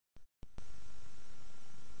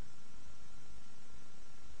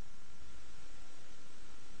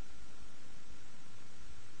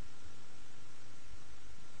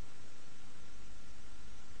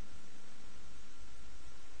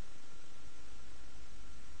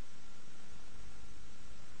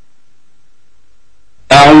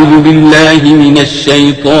أعوذ بالله من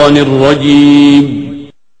الشيطان الرجيم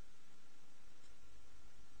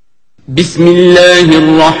بسم الله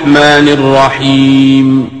الرحمن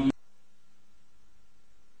الرحيم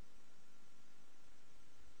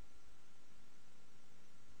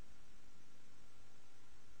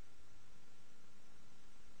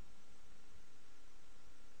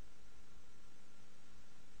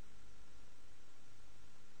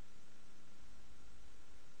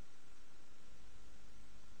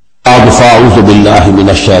فاعوذ باللہ من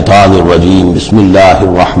الشیطان الرجیم بسم اللہ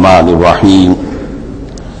الرحمن الرحیم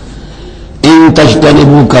ان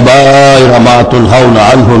تجتنبوا کبائر ما تنہون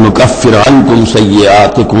عنہ نکفر عنکم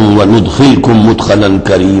سیئاتکم وندخلکم مدخلا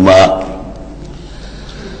کریما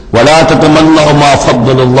ولا تتمنوا ما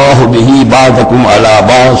فضل اللہ به بعضکم علی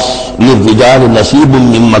بعض للرجال نصیب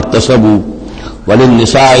مما اکتسبوا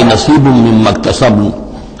وللنساء نصیب مما اکتسبن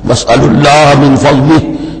واسألوا اللہ من فضلہ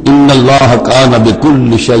ان اللہ کان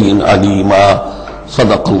بکل شیء علیما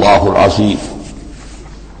صدق اللہ العظیم۔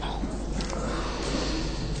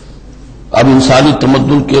 اب انسانی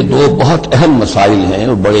تمدن کے دو بہت اہم مسائل ہیں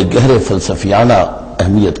اور بڑے گہرے فلسفیانہ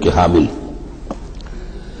اہمیت کے حامل۔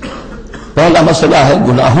 پہلا مسئلہ ہے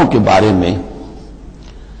گناہوں کے بارے میں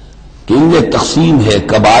کہ ان میں تقسیم ہے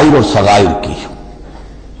کبائر اور صغائر کی۔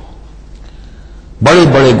 بڑے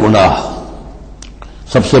بڑے گناہ،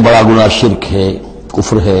 سب سے بڑا گناہ شرک ہے،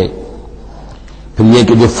 کفر ہے، پھر یہ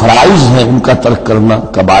کہ جو فرائض ہیں ان کا ترک کرنا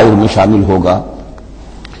کبائر میں شامل ہوگا،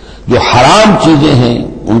 جو حرام چیزیں ہیں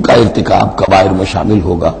ان کا ارتکاب کبائر میں شامل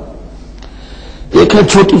ہوگا۔ ایک ہے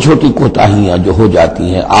چھوٹی چھوٹی کوتاہیاں جو ہو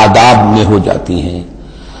جاتی ہیں، آداب میں ہو جاتی ہیں،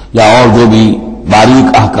 یا اور جو بھی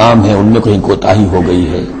باریک احکام ہیں ان میں کہیں کوتاہی ہو گئی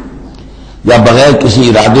ہے، یا بغیر کسی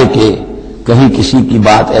ارادے کے کہیں کسی کی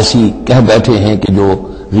بات ایسی کہہ بیٹھے ہیں کہ جو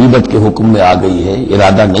غیبت کے حکم میں آ گئی ہے،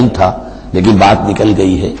 ارادہ نہیں تھا لیکن بات نکل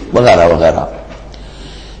گئی ہے، وغیرہ وغیرہ۔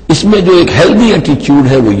 اس میں جو ایک ہیلدی ایٹیچیوڈ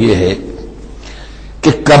ہے وہ یہ ہے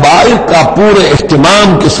کہ کبائر کا پورے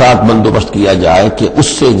اہتمام کے ساتھ بندوبست کیا جائے کہ اس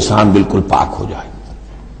سے انسان بالکل پاک ہو جائے،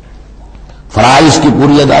 فرائض کی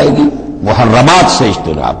پوری ادائیگی، محرمات سے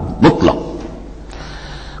اجتناب مطلق۔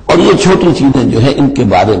 اور یہ چھوٹی چیزیں جو ہیں ان کے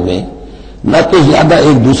بارے میں نہ تو زیادہ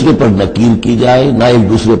ایک دوسرے پر نکیر کی جائے، نہ ایک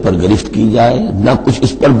دوسرے پر گرفت کی جائے، نہ کچھ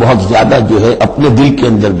اس پر بہت زیادہ جو ہے اپنے دل کے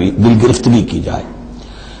اندر بھی دل گرفت بھی کی جائے،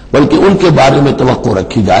 بلکہ ان کے بارے میں توقع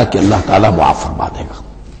رکھی جائے کہ اللہ تعالیٰ معاف فرما دے گا،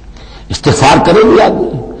 استغفار کرے بھی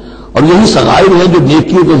آدمی۔ اور یہی صغائر ہے جو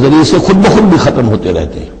نیکیوں کے ذریعے سے خود بخود بھی ختم ہوتے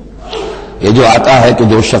رہتے ہیں۔ یہ جو آتا ہے کہ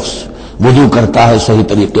جو شخص وضو کرتا ہے صحیح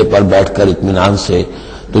طریقے پر بیٹھ کر اطمینان سے،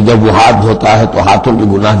 تو جب وہ ہاتھ دھوتا ہے تو ہاتھوں کے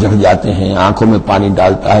گناہ جھڑ جاتے ہیں، آنکھوں میں پانی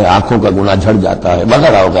ڈالتا ہے آنکھوں کا گناہ جھڑ جاتا ہے،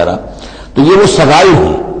 وغیرہ وغیرہ۔ تو یہ وہ صغائر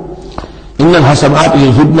ہیں۔ ان الحسنات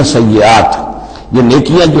یذہبن السیئات، یہ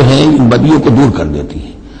نیکیاں جو ہیں ان بدیوں کو دور کر دیتی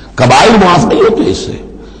ہیں۔ کبائر معاف نہیں ہوتے اس سے،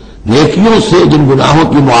 نیکیوں سے جن گناہوں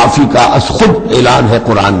کی معافی کا خود اعلان ہے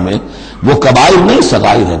قرآن میں، وہ کبائر نہیں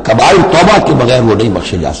صغائر ہیں۔ کبائر توبہ کے بغیر وہ نہیں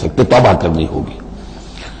بخشے جا سکتے، توبہ کرنی ہوگی۔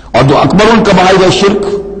 اور جو اکبر الکبائر ہے شرک،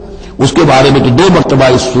 اس کے بارے میں تو دو مرتبہ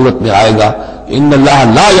اس صورت میں آئے گا، ان اللہ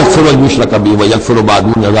لا یغفر ان یشرک بہ ویغفر ما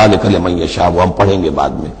دون ذلک لمن یشاء، وہ ہم پڑھیں گے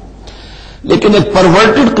بعد میں۔ لیکن ایک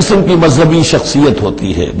پرورٹڈ قسم کی مذہبی شخصیت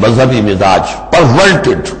ہوتی ہے، مذہبی مزاج،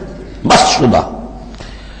 پرورٹڈ، مست شدہ۔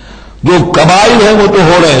 جو کبائر ہیں وہ تو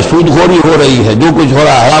ہو رہے ہیں، سود خوری ہو رہی ہے، جو کچھ ہو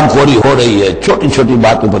رہا ہے حرام خوری ہو رہی ہے، چھوٹی چھوٹی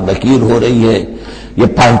باتوں پر نکیر ہو رہی ہے، یہ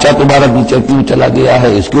پانچا تمہارا نیچے کیوں چلا گیا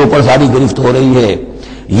ہے، اس کے اوپر ساری گرفت ہو رہی ہے،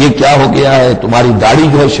 یہ کیا ہو گیا ہے، تمہاری داڑھی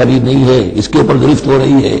جو ہے شرعی نہیں ہے، اس کے اوپر گرفت ہو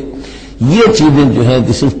رہی ہے۔ یہ چیزیں جو ہیں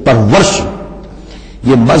دس از پرورش،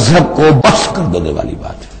 یہ مذہب کو بخش کر دینے والی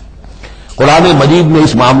بات ہے۔ قرآن مجید میں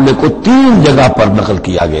اس معاملے کو 3 جگہ پر نقل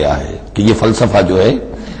کیا گیا ہے کہ یہ فلسفہ جو ہے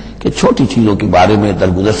کہ چھوٹی چیزوں کے بارے میں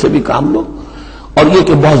درگزر سے بھی کام لو، اور یہ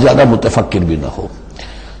کہ بہت زیادہ متفکر بھی نہ ہو،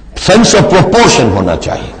 سینس آف پروپورشن ہونا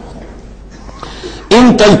چاہیے۔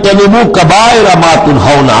 ان تجتنبوا کبائر ما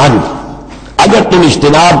تنہون عنہ، اگر تم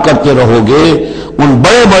اجتناب کرتے رہو گے ان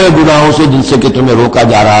بڑے بڑے گناہوں سے جن سے کہ تمہیں روکا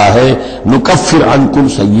جا رہا ہے، نکفر عنکم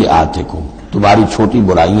سیئاتکم، تمہاری چھوٹی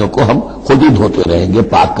برائیوں کو ہم خود ہی دھوتے رہیں گے،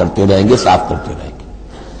 پاک کرتے رہیں گے، صاف کرتے رہیں گے۔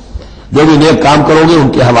 جو بھی نیک کام کرو گے ان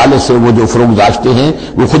کے حوالے سے وہ جو فروگزاشتیں ہیں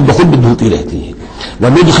وہ خود بخود بھی دھلتی رہتی ہیں۔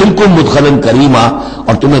 وندخلکم مدخلا کریما،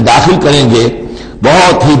 اور تمہیں داخل کریں گے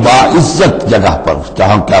بہت ہی باعزت جگہ پر،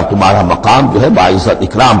 جہاں کیا تمہارا مقام جو ہے باعزت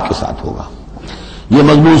اکرام کے ساتھ ہوگا۔ یہ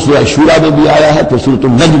مضمون سورہ شورہ میں بھی آیا ہے، پھر سورۃ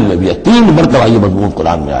النجم میں بھی ہے، 3 مرتبہ یہ مضمون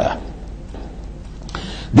قرآن میں آیا ہے۔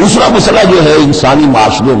 دوسرا مسئلہ جو ہے انسانی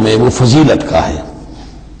معاشروں میں وہ فضیلت کا ہے۔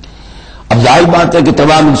 اب ظاہر بات ہے کہ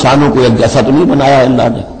تمام انسانوں کو ایک جیسا تو نہیں بنایا اللہ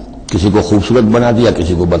نے، کسی کو خوبصورت بنا دیا،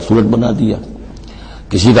 کسی کو بدصورت بنا دیا،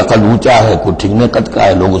 کسی کا قد اونچا ہے، کوئی ٹھیکنے قد کا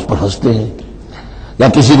ہے، لوگ اس پر ہنستے ہیں۔ یا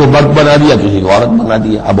کسی کو مرد بنا دیا، کسی کو عورت بنا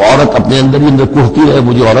دیا. اب عورت اپنے اندر ہی اندر کوہتی رہے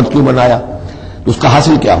مجھے عورت کیوں بنایا، تو اس کا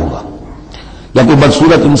حاصل کیا ہوگا؟ یا کوئی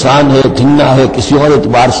بدصورت انسان ہے، ٹھنگنا ہے کسی اور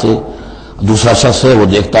اعتبار سے، دوسرا شخص ہے وہ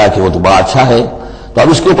دیکھتا ہے کہ وہ تو بڑا اچھا ہے، تو اب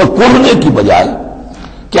اس کے اوپر کوڑنے کی بجائے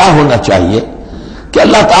کیا ہونا چاہیے کہ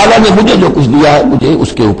اللہ تعالیٰ نے مجھے جو کچھ دیا ہے مجھے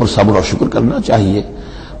اس کے اوپر صبر اور شکر کرنا چاہیے.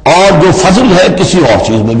 اور جو فضل ہے کسی اور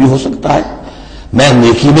چیز میں بھی ہو سکتا ہے، میں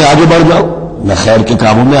نیکی میں آگے بڑھ جاؤں، میں خیر کے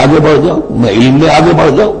کاموں میں آگے بڑھ جاؤں، میں علم میں آگے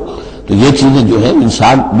بڑھ جاؤں، تو یہ چیزیں جو ہیں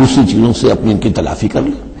انسان دوسری چیزوں سے اپنی ان کی تلافی کر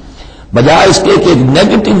لے، بجائے اس کے کہ ایک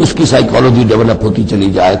نیگیٹو اس کی سائیکالوجی ڈیولپ ہوتی چلی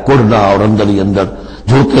جائے، کوڑنا اور اندر ہی اندر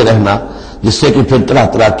جھوکے رہنا، جس سے کہ پھر طرح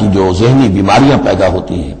طرح کی جو ذہنی بیماریاں پیدا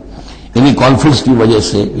ہوتی ہیں انہی کانفلکٹس کی وجہ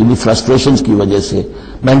سے، انہی فرسٹریشنز کی وجہ سے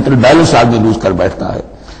مینٹل بیلنس آدمی لوز کر بیٹھتا ہے.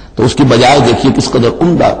 تو اس کی بجائے دیکھیے کس قدر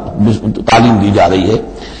عمدہ تعلیم دی جا رہی ہے.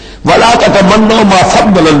 وَلَا تَتَمَنَّوْا مَا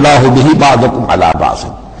فَضَّلَ اللَّهُ بِهِ بَعْضَكُمْ عَلَىٰ بَعْضٍ،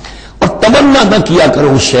 اور تمنا نہ کیا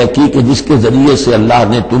کرو اس شے کی کہ جس کے ذریعے سے اللہ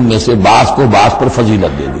نے تم میں سے بعض کو بعض پر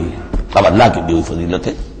فضیلت دے دی ہے. اب اللہ کی دی ہوئی فضیلت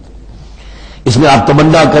ہے، اس میں آپ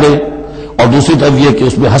تمنا کریں، اور دوسری طرف یہ کہ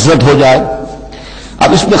اس میں حسرت ہو جائے.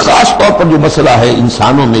 اب اس میں خاص طور پر جو مسئلہ ہے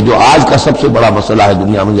انسانوں میں، جو آج کا سب سے بڑا مسئلہ ہے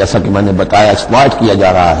دنیا میں، جیسا کہ میں نے بتایا ایکسپلائٹ کیا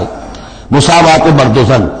جا رہا ہے، مساوات مرد و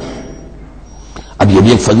زن. اب یہ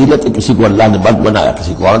بھی ایک فضیلت ہے، کسی کو اللہ نے مرد بنایا،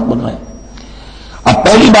 کسی کو عورت بنایا. اب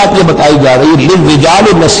پہلی بات یہ بتائی جا رہی ہے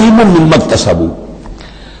للرجال نصیب مما اکتسبوا،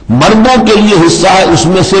 مردوں کے لیے حصہ ہے اس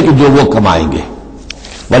میں سے کہ جو وہ کمائیں گے،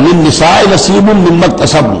 وللنساء نصیب مما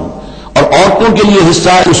اکتسبن، اور عورتوں کے لیے حصہ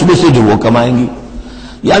ہے اس میں سے جو وہ کمائیں گی.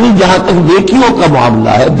 یعنی جہاں تک نیکیوں کا معاملہ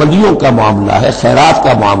ہے، بدیوں کا معاملہ ہے، خیرات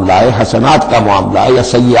کا معاملہ ہے، حسنات کا معاملہ ہے یا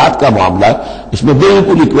سیئات کا معاملہ ہے، اس میں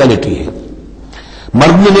بالکل ایکویلٹی ہے.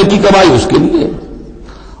 مرد نے نیکی کمائی اس کے لیے،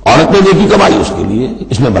 عورت نے نیکی کمائی اس کے لیے،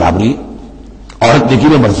 اس میں برابری ہے. عورت نیکی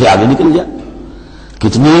میں مرد سے آگے نکل جائے.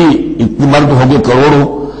 اتنے مرد ہوں گے کروڑوں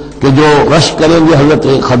کہ جو رشک کریں گے حضرت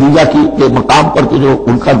خدیجہ کی کے مقام پر کہ جو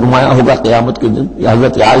ان کا نمایاں ہوگا قیامت کے دن، یا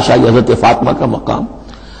حضرت عائشہ یا حضرت فاطمہ کا مقام،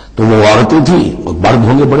 تو وہ عورتیں تھیں اور مرد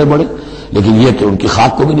ہوں گے بڑے بڑے، لیکن یہ کہ ان کی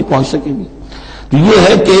خاک کو بھی نہیں پہنچ سکیں گے. تو یہ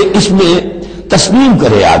ہے کہ اس میں تسلیم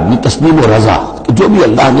کرے آدمی، تسلیم و رضا کہ جو بھی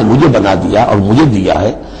اللہ نے مجھے بنا دیا اور مجھے دیا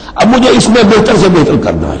ہے، اب مجھے اس میں بہتر سے بہتر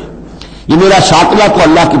کرنا ہے. یہ میرا شاکلہ تو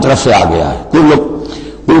اللہ کی طرف سے آ گیا ہے،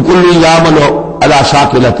 کل یعمل علی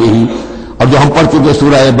شاکلتہ، اور جو ہم پڑھ چکے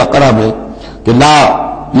سورہ بقرہ میں کہ لا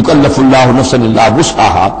یکلف اللہ نفسا الا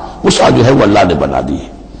وسعہا، وسع جو ہے وہ اللہ نے بنا دی ہے.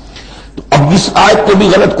 تو اب اس آیت کو بھی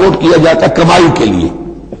غلط کوٹ کیا جاتا ہے کمائی کے لیے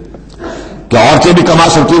کہ عورتیں بھی کما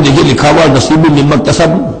سکتی ہیں. دیکھیے لکھا ہوا نصیب مما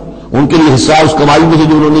اکتسبن، ان کے لیے حصہ اس کمائی میں سے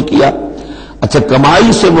جو انہوں نے کیا. اچھا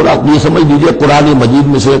کمائی سے مراد یہ سمجھ لیجیے قرآن مجید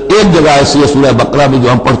میں سے ایک جگہ ایسی ہے سورہ بقرہ میں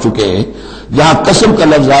جو ہم پڑھ چکے ہیں جہاں کسب کا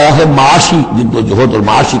لفظ آیا ہے معاشی جدوجہد اور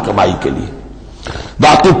معاشی کمائی کے لیے.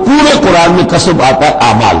 باقی پورے قرآن میں کسب آتا ہے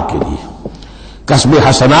اعمال کے لیے، کسب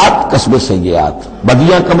حسنات، کسب سیئات،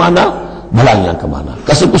 بدیاں کمانا، بھلائیاں کمانا،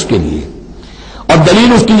 کسب اس کے لیے. اور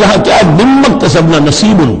دلیل اس کی یہاں کیا ہے مما اکتسبنا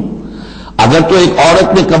نصیب. اگر تو ایک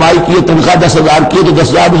عورت نے کمائی کی ہے، تنخواہ 10,000 کی ہے تو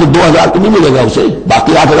 10,000 میں سے 2,000 تو نہیں ملے گا اسے،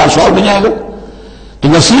 باقی 8,000 شوہر مل جائے گا. تو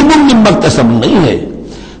نصیب مما اکتسب نہیں ہے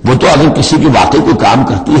وہ. تو اگر کسی کی واقعی کوئی کام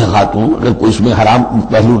کرتی ہے خاتون، اگر کوئی اس میں حرام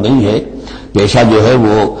پہلو نہیں ہے، پیشہ جو ہے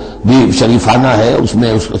وہ بھی شریفانہ ہے، اس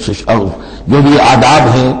میں جو بھی آداب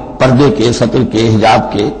ہیں پردے کے، سطر کے،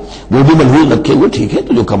 حجاب کے، وہ بھی ملحوظ رکھے ہوئے، ٹھیک ہے.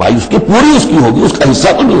 تو جو کمائی اس کی پوری اس کی ہوگی، اس کا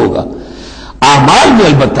حصہ تو نہیں ہوگا. اعمال میں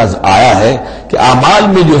البتہ آیا ہے کہ اعمال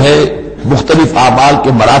میں جو ہے مختلف اعمال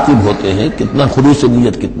کے مراتب ہوتے ہیں، کتنا خلوص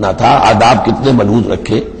نیت کتنا تھا، آداب کتنے ملحوظ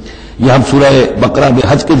رکھے. یہ ہم سورہ بقرہ میں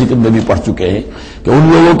حج کے ذکر میں بھی پڑھ چکے ہیں کہ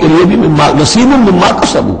ان لوگوں کے لیے بھی نصیب مما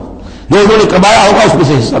کسبوا، جو انہوں نے کمایا ہوگا اس میں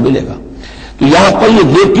سے حصہ ملے گا. تو یہاں پر یہ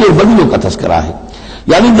نیکی اور بدیوں کا تذکرہ ہے.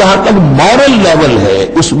 یعنی جہاں تک مورل لیول ہے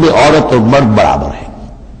اس میں عورت اور مرد برابر ہیں.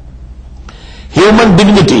 ہیومن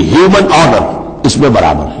ڈگنیٹی، ہیومن آنر اس میں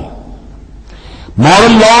برابر ہے،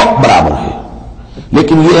 مورل لا برابر ہے.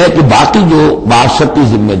 لیکن یہ ہے کہ باقی جو معاشرتی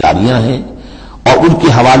ذمہ داریاں ہیں اور ان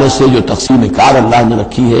کے حوالے سے جو تقسیم کار اللہ نے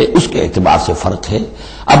رکھی ہے اس کے اعتبار سے فرق ہے.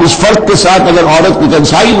 اب اس فرق کے ساتھ اگر عورت کو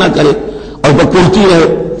کنسائی نہ کرے اور وہ کرتی رہے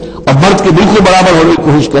اور مرد کے بالکل برابر ہونے کی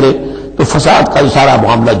کوشش کرے تو فساد کا سارا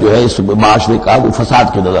معاملہ جو ہے اس معاشرے کا وہ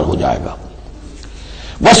فساد کے نظر ہو جائے گا.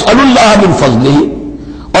 واسألوا اللہ من فضلہ،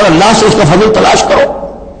 اور اللہ سے اس کا فضل تلاش کرو.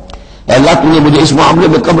 اے اللہ تو نے مجھے اس معاملے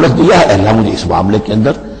میں کم رکھ دیا ہے، اے اللہ مجھے اس معاملے کے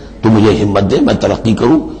اندر تو مجھے ہمت دے، میں ترقی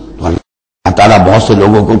کروں. تو اللہ تعالیٰ بہت سے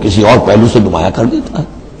لوگوں کو کسی اور پہلو سے نمایاں کر دیتا ہے.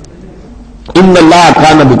 ان اللہ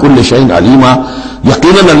کان بکل شیء علیما،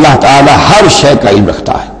 یقیناً اللہ تعالیٰ ہر شے کا علم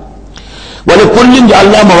رکھتا ہے. وَلِكُلٍّ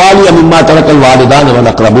جَعَلْنَا مَوَالِيَ مِمَّا تَرَكَ الْوَالِدَانُ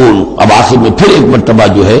وَالْأَقْرَبُونَ. اب آخر میں پھر ایک مرتبہ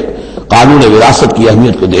جو ہے قانون وراثت کی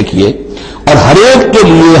اہمیت کو دیکھیے اور ہر ایک کے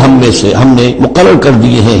لیے ہم نے مقرر کر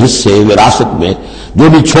دیے ہیں حصے وراثت میں جو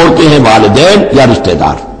بھی چھوڑتے ہیں والدین یا رشتہ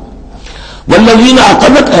دار۔ والذین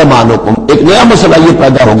عقدت ایمانکم، ایک نیا مسئلہ یہ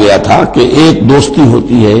پیدا ہو گیا تھا کہ ایک دوستی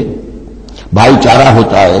ہوتی ہے، بھائی چارہ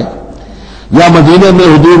ہوتا ہے، یا مدینے میں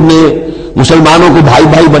حضور نے مسلمانوں کو بھائی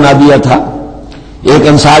بھائی بنا دیا تھا، ایک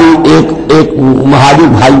انصاری ایک مہاجر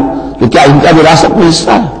بھائی، تو کیا ان کا وراثت میں حصہ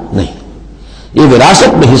ہے؟ نہیں، یہ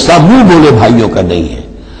وراثت میں حصہ منہ بولے بھائیوں کا نہیں ہے،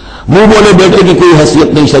 منہ بولے بیٹے کی کوئی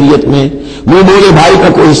حیثیت نہیں شریعت میں، منہ بولے بھائی کا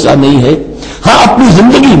کوئی حصہ نہیں ہے۔ ہاں اپنی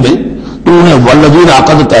زندگی میں تمہیں والذین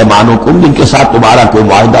عقدت ایمانکم، جن کے ساتھ تمہارا کوئی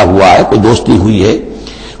معاہدہ ہوا ہے، کوئی دوستی ہوئی ہے،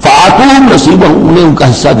 فآتوہم نصیبہم، انہیں ان کا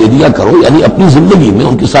حصہ دے دیا کرو، یعنی اپنی زندگی میں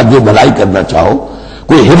ان کے ساتھ جو بھلائی کرنا چاہو،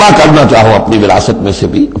 کوئی ہبہ کرنا چاہو اپنی وراثت میں سے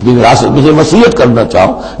بھی، اپنی وراثت میں سے وصیت کرنا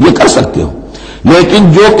چاہو، یہ کر سکتے ہو،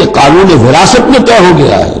 لیکن جو کہ قانون وراثت میں طے ہو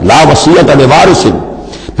گیا ہے، لا وصیت لوارث،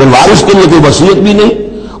 پھر وارث کے لیے کوئی وصیت بھی نہیں،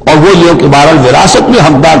 اور وہ یہ کہ بہرحال وراثت میں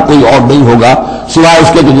حقدار کوئی اور نہیں ہوگا سوائے اس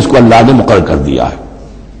کے کہ جس کو اللہ نے مقرر کر دیا ہے۔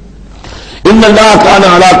 ان اللہ کان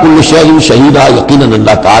علی کل شیء شہیدا، یقیناً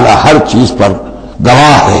اللہ تعالی ہر چیز پر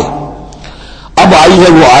گواہ ہے۔ اب آئی ہے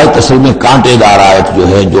وہ آیت اصل میں کانٹے دار آیت جو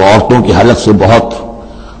ہے، جو عورتوں کی حلق سے بہت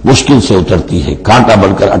مشکل سے اترتی ہے، کانٹا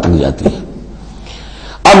بن کر اٹک جاتی ہے۔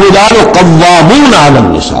 الرجال قوامون علی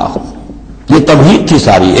النساء، یہ تمہید تھی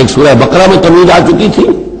ساری، ایک سورہ بقرہ میں تمہید آ چکی تھی،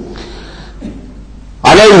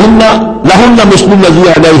 علیہن لہن مثل الذی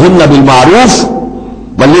علیہن بالمعروف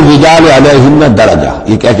وللرجال علیہن درجہ،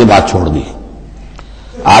 یہ کہہ کے بات چھوڑ دی۔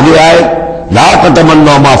 آگے آئے لا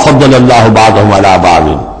تتمنوا ما فضل اللہ بعضهم علی بعض،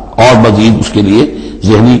 اور مزید اس کے لیے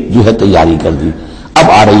ذہنی جو ہے تیاری کر دی۔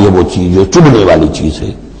 اب آ رہی ہے وہ چیز جو چبھنے والی چیز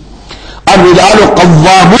ہے۔ الرجال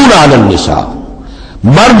قوامون علی النساء،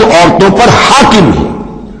 مرد عورتوں پر حاکم ہے،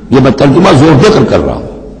 یہ میں ترجمہ زور دے کر رہا ہوں۔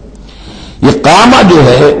 یہ قامہ جو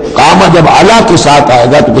ہے، قامہ جب علا کے ساتھ آئے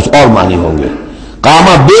گا تو کچھ اور معنی ہوں گے،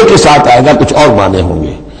 قامہ بے کے ساتھ آئے گا کچھ اور معنی ہوں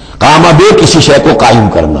گے۔ قامہ بے کسی شے کو قائم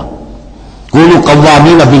کرنا، کونوا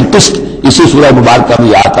قوامین بالقسط، اسی سورہ مبارکہ میں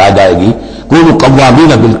یاد آ جائے گی، کونوا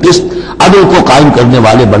قوامین بالقسط، عدل کو قائم کرنے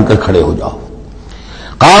والے بن کر کھڑے ہو جاؤ۔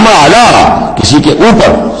 قامہ علا، کسی کے اوپر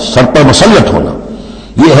سر پر مسلط ہونا،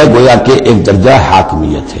 یہ ہے گویا کہ ایک درجہ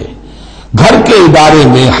حاکمیت ہے۔ گھر کے ادارے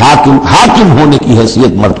میں حاکم ہونے کی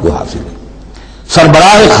حیثیت مرد کو حاصل ہے۔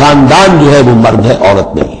 سربراہ خاندان جو ہے وہ مرد ہے،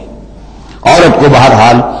 عورت نہیں ہے۔ عورت کو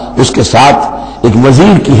بہرحال اس کے ساتھ ایک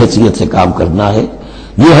وزیر کی حیثیت سے کام کرنا ہے،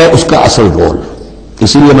 یہ ہے اس کا اصل رول۔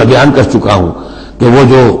 اسی لیے میں بیان کر چکا ہوں کہ وہ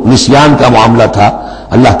جو نسیان کا معاملہ تھا،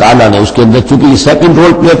 اللہ تعالیٰ نے اس کے اندر چونکہ یہ سیکنڈ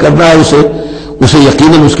رول پلے کرنا ہے اسے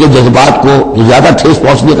یقیناً اس کے جذبات کو جو زیادہ ٹھیس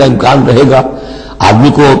پہنچنے کا امکان رہے گا۔ آدمی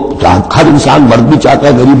کو ہر انسان، مرد بھی چاہتا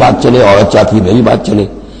ہے میری بات چلے، عورت چاہتی ہے میری بات چلے۔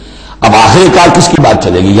 اب آخر کار کس کی بات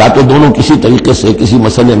چلے گی؟ یا تو دونوں کسی طریقے سے کسی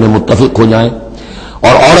مسئلے میں متفق ہو جائیں،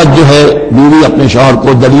 اور عورت جو ہے بیوی اپنے شوہر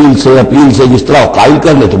کو دلیل سے اپیل سے جس طرح قائل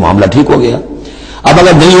کر لے تو معاملہ ٹھیک ہو گیا۔ اب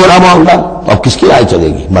اگر نہیں ہو رہا معاملہ تو اب کس کی رائے چلے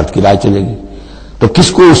گی؟ مرد کی رائے چلے گی۔ تو کس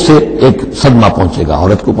کو اس سے ایک صدمہ پہنچے گا؟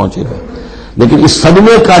 عورت کو پہنچے گا۔ لیکن اس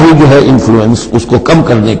صدمے کا ہی جو ہے انفلوئنس، اس کو کم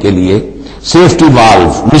کرنے کے لیے سیفٹی والو،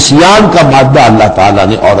 نسیان کا مادہ اللہ تعالیٰ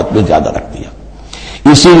نے عورت میں زیادہ رکھ دیا۔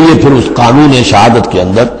 اسی لیے پھر اس قانون شہادت کے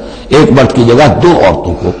اندر ایک مرد کی جگہ 2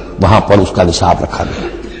 عورتوں کو وہاں پر اس کا نصاب رکھا گیا۔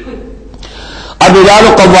 الرجال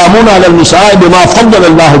قوامون علی النساء بما فضل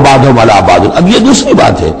اللہ بعضهم علی بعض۔ اب یہ دوسری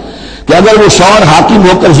بات ہے کہ اگر وہ شوہر حاکم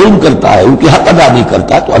ہو کر ظلم کرتا ہے، ان کی حق ادا نہیں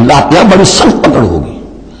کرتا تو اللہ کے یہاں بڑی سخت پکڑ ہوگی،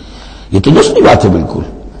 یہ تو دوسری بات ہے بالکل۔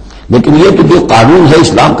 لیکن یہ کہ جو قانون ہے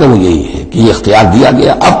اسلام کا وہ یہی ہے کہ یہ اختیار دیا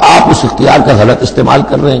گیا، اب آپ اس اختیار کا غلط استعمال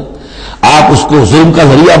کر رہے ہیں، آپ اس کو ظلم کا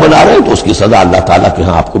ذریعہ بنا رہے ہیں، تو اس کی سزا اللہ تعالیٰ کے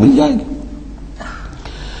ہاں آپ کو مل جائے گی۔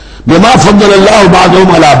 بما فضل اللہ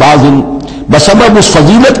بعضهم علی بعض، بسبب اس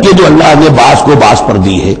فضیلت کے جو اللہ نے بعض کو بعض پر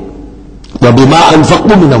دی ہے، وبما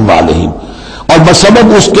انفقوا من اموالہم، اور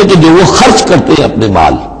بسبب اس کے کہ جو وہ خرچ کرتے ہیں اپنے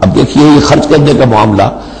مال۔ اب دیکھیے یہ خرچ کرنے کا معاملہ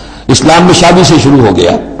اسلام میں شادی سے شروع ہو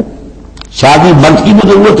گیا۔ شادی مرد کی بھی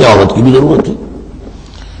ضرورت ہے، عورت کی بھی ضرورت ہے،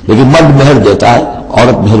 لیکن مرد مہر دیتا ہے،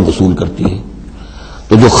 عورت مہر وصول کرتی ہے،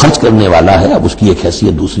 تو جو خرچ کرنے والا ہے اب اس کی ایک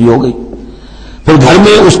حیثیت دوسری ہو گئی۔ پھر گھر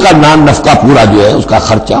میں اس کا نان نفقہ پورا جو ہے، اس کا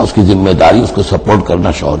خرچہ، اس کی ذمہ داری، اس کو سپورٹ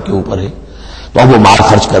کرنا شوہر کے اوپر ہے، تو اب وہ مال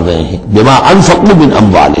خرچ کر رہے ہیں۔ بما انفقوا من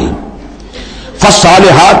اموالہم،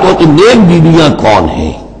 فالصالحات، تو نیک بیویاں کون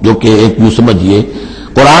ہیں؟ جو کہ ایک یوں سمجھیے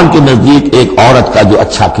قرآن کے نزدیک ایک عورت کا جو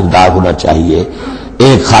اچھا کردار ہونا چاہیے،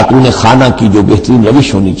 ایک خاتون خانہ کی جو بہترین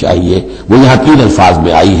روش ہونی چاہیے، وہ یہاں 3 الفاظ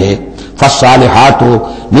میں آئی ہے۔ فالصالحات،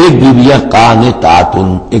 نیک بیویاں قانتات،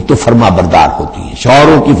 ایک تو فرما بردار ہوتی ہیں،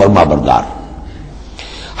 شوہروں کی فرما بردار۔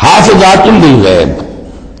 حافظات للغیب،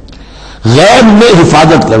 غیب میں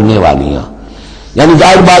حفاظت کرنے والیاں، یعنی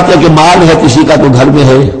ظاہر بات ہے کہ مال ہے کسی کا تو گھر میں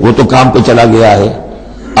ہے، وہ تو کام پہ چلا گیا ہے،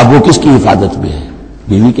 اب وہ کس کی حفاظت میں ہے؟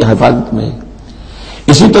 بیوی کی حفاظت میں ہے۔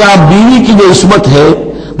 اسی طرح بیوی کی جو عصمت ہے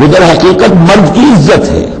وہ در حقیقت مرد کی عزت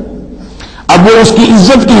ہے، اب وہ اس کی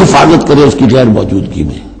عزت کی حفاظت کرے اس کی غیر موجودگی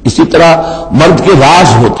میں۔ اسی طرح مرد کے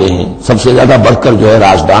راز ہوتے ہیں، سب سے زیادہ بڑھ کر جو ہے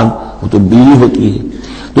رازدان وہ تو بیوی ہوتی ہے۔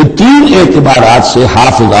 تو تین اعتبارات سے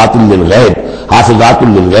حافظات للغیب، حافظات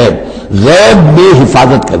للغیب، غیب میں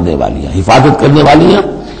حفاظت کرنے والی ہیں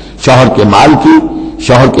شوہر کے مال کی،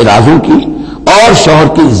 شوہر کے رازوں کی اور شوہر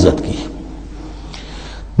کی عزت کی۔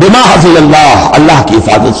 بما حفظ اللہ، اللہ کی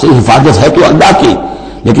حفاظت سے، حفاظت ہے تو اللہ کی،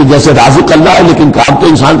 لیکن جیسے رازق اللہ ہے لیکن کام تو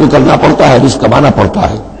انسان کو کرنا پڑتا ہے، رزق کمانا پڑتا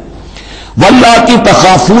ہے۔ واللاتی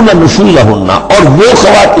تخافون نشوزہن، اور وہ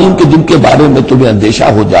خواتین کے جن کے بارے میں تمہیں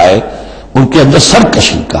اندیشہ ہو جائے ان کے اندر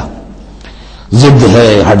سرکشی کا، ضد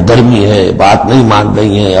ہے، ہٹ درمی ہے، بات نہیں مان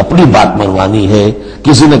رہی ہے، اپنی بات منوانی ہے،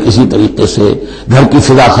 کسی نہ کسی طریقے سے گھر کی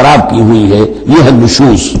فضا خراب کی ہوئی ہے، یہ ہے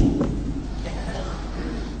نشوز۔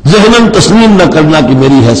 ذہناً تسلیم نہ کرنا کہ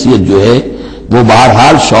میری حیثیت جو ہے وہ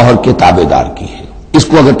بہرحال شوہر کے تابع دار کی ہے، اس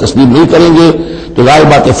کو اگر تسلیم نہیں کریں گے تو ظاہر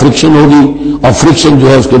بات ہے فرکشن ہوگی، اور فرکشن جو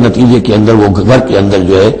ہے اس کے نتیجے کے اندر وہ گھر کے اندر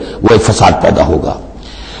جو ہے وہ ایک فساد پیدا ہوگا۔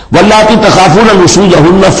 واللاتی تخافون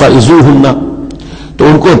نشوزہن فعظوہن، تو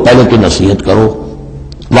ان کو پہلے تو نصیحت کرو،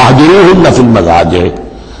 واہجروہن فی المضاجع،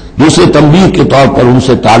 دوسرے تنبیہ کے طور پر ان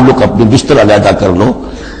سے تعلق اپنے بستر علیحدہ کر لو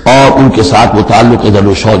اور ان کے ساتھ وہ تعلق ادر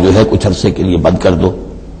و شو جو ہے کچھ عرصے کے لیے بند کر دو۔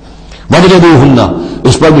 واضربوہن،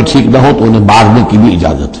 اس پر بھی ٹھیک نہ ہو تو انہیں مارنے کی بھی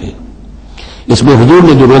اجازت ہے۔ اس میں حضور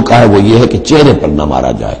نے جو روکا ہے وہ یہ ہے کہ چہرے پر نہ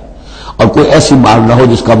مارا جائے اور کوئی ایسی مار نہ ہو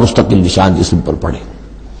جس کا مستقل نشان جسم پر پڑے۔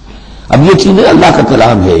 اب یہ چیزیں اللہ کا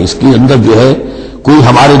کلام ہے، اس کے اندر جو ہے کوئی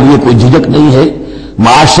ہمارے لیے کوئی جھجک نہیں ہے،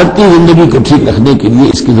 معاشرتی زندگی کو ٹھیک رکھنے کے لیے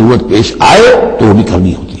اس کی ضرورت پیش آئے تو وہ بھی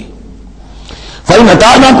کرنی ہوتی ہے۔ فَإِنْ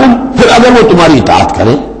أَطَعْنَكُمْ، پھر اگر وہ تمہاری اطاعت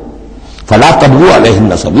کریں، فَلَا تَبْغُوا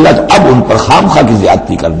عَلَيْهِنَّ سَبِيلًا، تو اب ان پر خامخواہ کی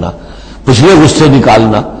زیادتی کرنا، پچھلے غصے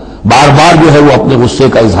نکالنا، بار بار جو ہے وہ اپنے غصے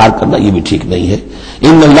کا اظہار کرنا، یہ بھی ٹھیک نہیں ہے۔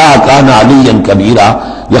 ان اللہ کان علیٰ کبیرا،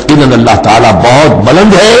 یقیناً اللہ تعالیٰ بہت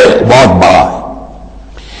بلند ہے، بہت بڑا ہے۔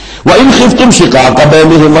 وَإِنْ خِفْتُمْ شِقَاقَ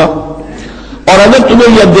بَيْنِهِمَا، اور اگر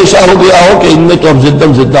تمہیں یہ اندیشہ ہو گیا ہو کہ ان میں تو اب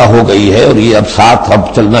زدم زدہ ہو گئی ہے اور یہ اب ساتھ اب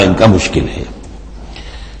چلنا ان کا مشکل ہے،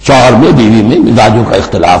 شوہر میں بیوی میں مزاجوں کا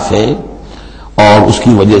اختلاف ہے اور اس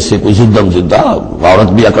کی وجہ سے کوئی زدم زدہ،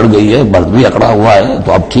 عورت بھی اکڑ گئی ہے، مرد بھی اکڑا ہوا ہے،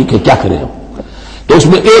 تو اب ٹھیک ہے کیا کریں ہم؟ تو اس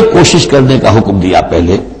میں ایک کوشش کرنے کا حکم دیا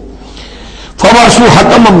پہلے، فَوَاسُوا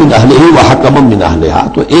حَكَمًا مِّنْ أَهْلِهِ وَحَكَمًا مِّنْ أَهْلِهَا،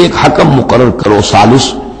 تو ایک حکم مقرر کرو ثالث،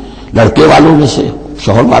 لڑکے والوں میں سے،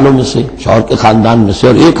 شوہر والوں میں سے، شوہر کے خاندان میں سے،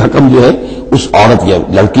 اور ایک حکم جو ہے اس عورت یا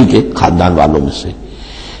لڑکی کے خاندان والوں میں سے۔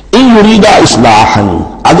 إِن يُرِيدَا إِصْلَاحًا،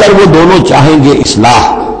 اگر وہ دونوں چاہیں گے اصلاح،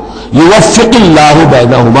 یوفق اللہ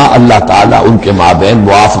بینہما، اللہ تعالیٰ ان کے مابین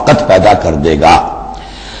موافقت پیدا کر دے گا۔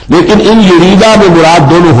 لیکن ان یریدا میں مراد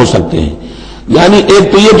دونوں ہو سکتے ہیں، یعنی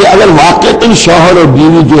ایک تو یہ کہ اگر واقعتاً شوہر اور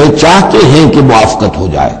بیوی جو ہے چاہتے ہیں کہ موافقت ہو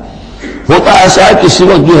جائے، ہوتا ایسا ہے کسی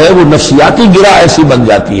وقت جو ہے وہ نفسیاتی گرہ ایسی بن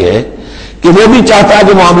جاتی ہے کہ وہ بھی چاہتا ہے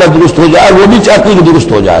کہ معاملہ درست ہو جائے، وہ بھی چاہتی ہے کہ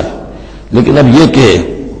درست ہو جائے، لیکن اب یہ کہ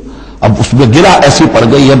اب اس میں گرہ ایسی پڑ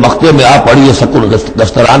گئی ہے، مقطع میں آ پڑی ہے سکون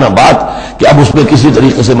دسترانہ بات کہ اب اس میں کسی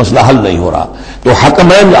طریقے سے مسئلہ حل نہیں ہو رہا، تو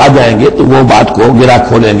حکمین آ جائیں گے تو وہ بات کو گرہ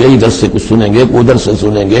کھولیں گے، ادھر سے کچھ سنیں گے، ادھر سے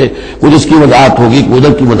سنیں گے، کچھ اس کی وضاحت ہوگی،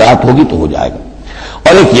 ادھر کی وضاحت ہوگی تو ہو جائے گا۔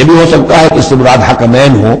 اور ایک یہ بھی ہو سکتا ہے کہ اس سے مراد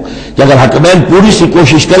حکمین ہو کہ اگر حکمین پوری سی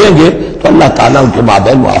کوشش کریں گے تو اللہ تعالیٰ ان کے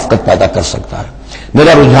مابین موافقت پیدا کر سکتا ہے۔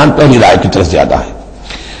 میرا رجحان پہلی رائے کی طرف زیادہ ہے۔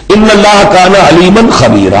 ان اللہ کان علیما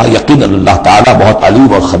خبیرا، یقیناً اللہ تعالیٰ بہت علیم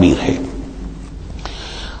اور خبیر ہے۔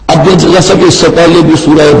 اب جیسا کہ اس سے پہلے بھی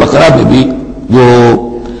سورہ بقرہ میں بھی جو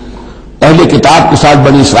اہل کتاب کے ساتھ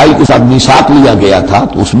بنی اسرائیل کے ساتھ میثاق لیا گیا تھا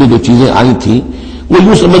تو اس میں جو چیزیں آئی تھیں وہ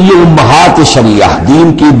یوں سمجھیے امہات شریعہ،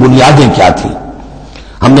 دین کی بنیادیں کیا تھیں۔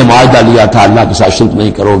 ہم نے معاہدہ لیا تھا اللہ کے ساتھ شرک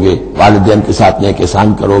نہیں کرو گے، والدین کے ساتھ نیک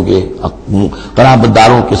احسان کرو گے، قرابت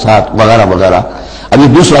داروں کے ساتھ وغیرہ وغیرہ۔ اب یہ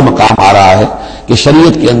دوسرا مقام آ رہا ہے کہ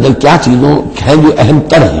شریعت کے اندر کیا چیزوں ہیں جو اہم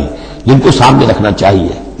تر ہیں جن کو سامنے رکھنا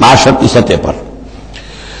چاہیے معاشرتی سطح پر۔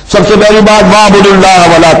 سب سے پہلی بات وَاعْبُدُوا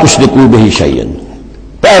اللَّهَ وَلَا تُشْرِكُوا بِهِ شَيْئًا،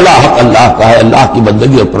 پہلا حق اللہ کا ہے، اللہ کی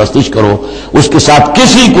بندگی اور پرستش کرو، اس کے ساتھ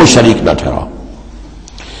کسی کو شریک نہ ٹھہراؤ۔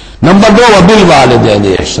 نمبر 2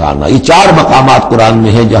 وَبِالْوَالِدَيْنِ إِحْسَانًا، یہ 4 مقامات قرآن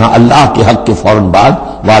میں ہیں جہاں اللہ کے حق کے فوراً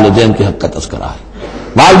بعد والدین کے حق کا تذکرہ ہے۔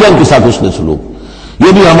 والدین کے ساتھ حسن سلوک،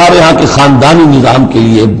 یہ بھی ہمارے ہاں کے خاندانی نظام کے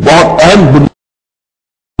لیے بہت اہم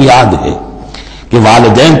بنیاد ہے کہ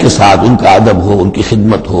والدین کے ساتھ ان کا ادب ہو، ان کی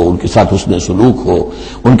خدمت ہو، ان کے ساتھ حسن سلوک ہو،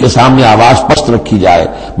 ان کے سامنے آواز پست رکھی جائے۔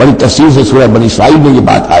 بڑی تفصیل سے سورہ بنی اسرائیل میں یہ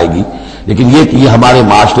بات آئے گی لیکن یہ کہ یہ ہمارے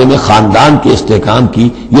معاشرے میں خاندان کے استحکام کی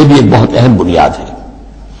یہ بھی ایک بہت اہم بنیاد ہے۔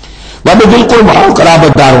 وہ بالکل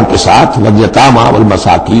قرابت داروں کے ساتھ، والیتامى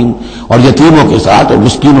والمساکین، اور یتیموں کے ساتھ اور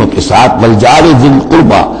مسکینوں کے ساتھ، والجار ذی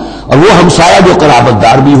القربى، اور وہ ہمسایہ جو قرابت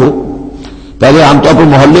دار بھی ہو۔ پہلے عام طور پر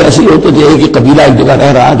محلے ایسے ہی ہوتے تھے کہ قبیلہ ایک جگہ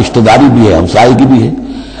رہ رہا ہے، رشتہ داری بھی ہے، ہمسائے بھی ہے۔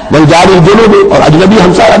 والجار الجنب، اور اجنبی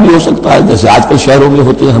ہمسایہ بھی ہو سکتا ہے، جیسے آج کل شہروں میں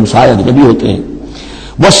ہوتے ہیں ہمسائے اجنبی ہوتے ہیں۔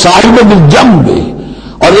 والصاحب بالجنب،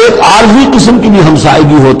 اور ایک عارضی قسم کی بھی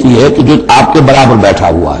ہمسائیگی ہوتی ہے کہ جو آپ کے برابر بیٹھا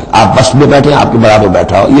ہوا ہے، آپ بس میں بیٹھے ہیں آپ کے برابر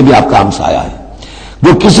بیٹھا ہو، یہ بھی آپ کا ہمسایہ ہے،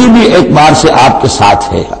 جو کسی بھی اعتبار سے آپ کے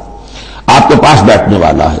ساتھ ہے، آپ کے پاس بیٹھنے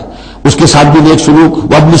والا ہے، اس کے ساتھ بھی نیک سلوک۔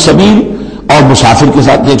 وابن سبیل، اور مسافر کے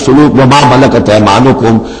ساتھ نیک سلوک۔ وما ملکت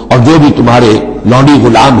ایمانکم، اور جو بھی تمہارے لونڈی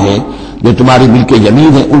غلام ہیں، جو تمہاری ملک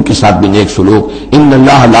یمین ہے، ان کے ساتھ بھی نیک سلوک۔ ان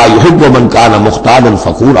اللہ لا يحب من كان مختالا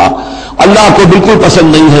فخورا، اللہ کو بالکل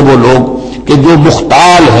پسند نہیں ہے وہ لوگ کہ جو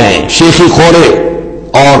مختال ہیں، شیخی خورے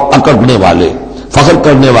اور اکڑنے والے، فخر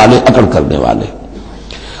کرنے والے، اکڑ کرنے والے۔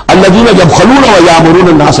 الذین یبخلون ویامرون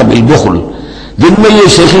الناس بالبخل، جن میں یہ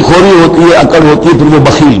شیخی خوری ہوتی ہے، اکڑ ہوتی ہے، پھر وہ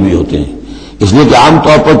بخیل بھی ہوتے ہیں، اس لیے کہ عام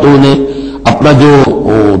طور پر تو انہیں اپنا جو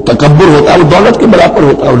تکبر ہوتا ہے وہ دولت کے برابر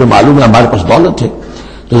ہوتا ہے، انہیں معلوم ہے ہمارے پاس دولت ہے،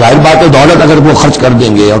 تو ظاہر بات ہے دولت اگر وہ خرچ کر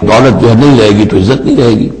دیں گے اور دولت جو ہے نہیں رہے گی تو عزت نہیں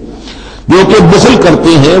رہے گی۔ جو کہ بخل کرتے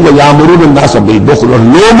ہیں وہ یامرون الناس بالبخل، اور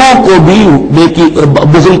لوگوں کو بھی نیکی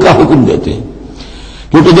بخل کا حکم دیتے ہیں،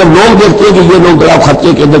 کیونکہ جب لوگ دیکھتے ہیں کہ یہ لوگ بڑا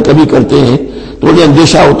خرچے کے اندر کمی کرتے ہیں تو انہیں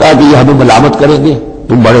اندیشہ ہوتا ہے کہ یہ ہمیں ملامت کریں گے،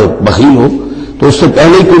 تم بڑے بخیل ہو، تو اس سے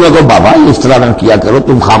پہلے ہی کیوں نہ کہو بابا اس طرح نہ کیا کرو،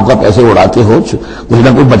 تم خام کا پیسے اڑاتے ہو، کچھ نہ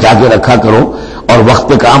کچھ بچا کے رکھا کرو اور وقت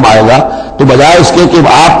پہ کام آئے گا، تو بجائے اس کے کہ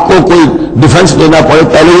آپ کو کوئی ڈیفنس لینا پڑے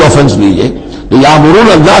پہلے ہی آفنس لیجیے۔ تو یامرون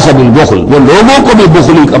الناس بالبخل، وہ لوگوں کو بھی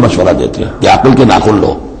بخلی کا مشورہ دیتے ہیں کہ عقل کے ناخن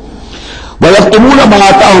لو۔ وَيَكْتُمُونَ مَا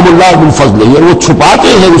آتَاهُمُ اللَّهُ مِنْ فَضْلِهِ، اور وہ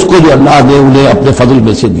چھپاتے ہیں اس کو جو اللہ نے انہیں اپنے فضل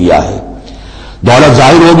میں سے دیا ہے۔ دولت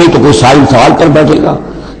ظاہر ہوگی تو کوئی سائل سوال کر بیٹھے گا،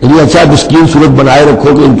 یعنی اچھا مسکین صورت بنائے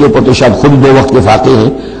رکھو کہ ان کے اوپر تو شاید خود 2 وقت کے فاقے ہیں،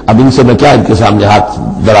 اب ان سے میں کیا ان کے سامنے ہاتھ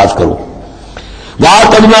دراز کروں۔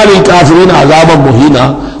 وَأَعْتَدْنَا لِلْكَافِرِينَ عَذَابًا مُهِينًا،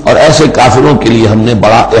 اور ایسے کافروں کے لیے ہم نے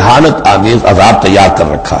بڑا اہانت آمیز عذاب تیار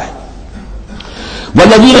کر رکھا ہے۔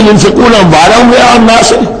 وَالَّذِينَ يُنْفِقُونَ أَمْوَالَهُمْ رِئَاءَ النَّاسِ،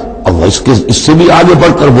 اور اس سے بھی آگے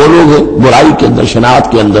بڑھ کر وہ لوگ ہیں برائی کے اندر،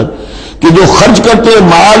 شناعت کے اندر، کہ جو خرچ کرتے ہیں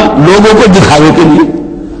مال لوگوں کو دکھانے کے لیے۔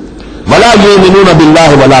 وَلَا يُؤْمِنُونَ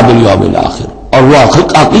بِاللَّهِ وَلَا بِالْيَوْمِ الْآخِرِ، اور وہ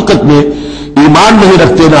حقیقت میں ایمان نہیں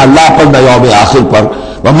رکھتے نہ اللہ پر نہ یوم آخر پر۔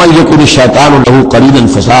 وَمَن يَكُنِ الشَّيْطَانُ لَهُ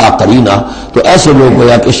قَرِينًا فَسَاءَ قَرِينًا، تو ایسے لوگ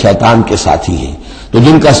گویا کہ شیطان کے ساتھی ہیں، تو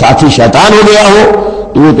جن کا ساتھی شیطان ہو گیا ہو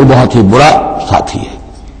تو وہ تو بہت ہی برا ساتھی ہے۔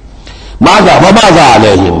 ماذا وماذا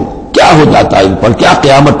علیہم، کیا ہو جاتا ان پر، کیا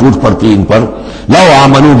قیامت ٹوٹ پڑتی ان پر۔ لو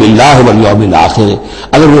آمنوا باللہ والیوم الآخر،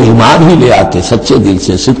 اگر وہ ایمان ہی لے آتے سچے دل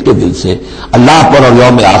سے، صدق کے دل سے اللہ پر اور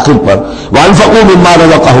یوم آخر پر۔ وانفقوا مما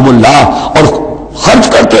رزقهم اللہ، اور خرچ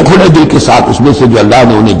کرتے کھلے دل کے ساتھ اس میں سے جو اللہ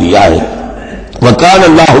نے انہیں دیا ہے۔ وکان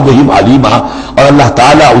اللہ بہم علیما، اور اللہ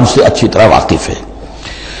تعالیٰ ان سے اچھی طرح واقف ہے۔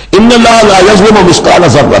 ان اللہ لا یظلم مثقال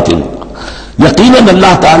ذرۃ، یقیناً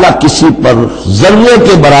اللہ تعالیٰ کسی پر ذرے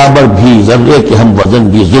کے برابر بھی، ذرے کے ہم وزن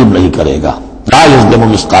بھی ظلم نہیں کرے گا۔ لا یظلم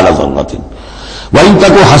مثقال ذرۃ وَإِن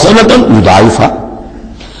تَكُ حَسَنَةً يُضَاعِفْهَا،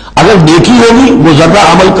 اگر نیکی ہوگی وہ ذرہ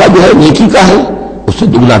عمل کا جو ہے نیکی کا ہے اسے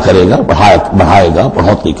دگنا کرے گا، بڑھائے گا،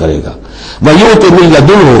 بڑھوتری کرے گا۔ وَيُؤْتِ مِن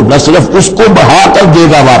لَّدُنْهُ، نہ صرف اس کو بڑھا کر دے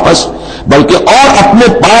گا واپس بلکہ اور اپنے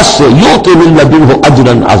پاس سے یؤتِ مِن لَّدُنْهُ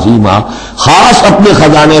أَجْرًا عَظِیمًا، خاص اپنے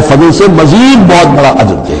خزانے فضل سے مزید بہت بڑا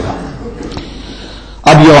اجر دے گا۔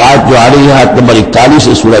 اب یہ آیت جو آ رہی ہے آیت نمبر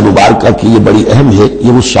 41 سورہ مبارکہ کی، یہ بڑی اہم ہے،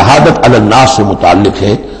 یہ وہ شہادت علی الناس سے متعلق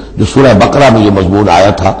ہے جو سورہ بقرہ میں یہ مضمون آیا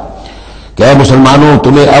تھا کہ اے مسلمانوں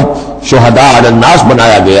تمہیں اب شہداء علی الناس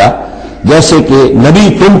بنایا گیا، جیسے کہ نبی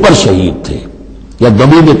تم پر شہید تھے یا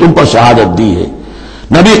نبی نے تم پر شہادت دی ہے۔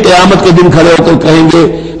 نبی قیامت کے دن کھڑے ہو کر کہیں گے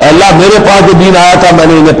اے اللہ میرے پاس جو دین آیا تھا میں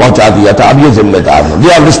نے انہیں پہنچا دیا تھا، اب یہ ذمہ دار ہیں،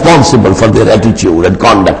 they are responsible for their attitude and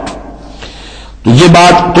conduct. تو یہ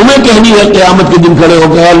بات تمہیں کہنی ہے قیامت کے دن کھڑے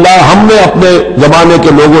ہو گئے اللہ ہم نے اپنے زمانے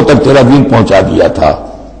کے لوگوں تک تیرا دین پہنچا دیا تھا،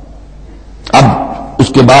 اب اس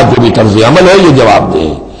کے بعد جو بھی طرز عمل ہے یہ جواب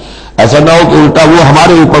دیں۔ ایسا نہ ہو کہ الٹا وہ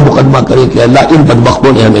ہمارے اوپر مقدمہ کرے کہ اللہ ان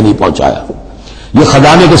بدبختوں نے ہمیں نہیں پہنچایا، یہ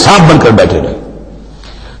خزانے کے سانپ بن کر بیٹھے رہے۔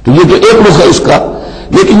 تو یہ تو ایک رخ ہے اس کا،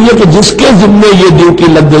 لیکن یہ کہ جس کے ذمے یہ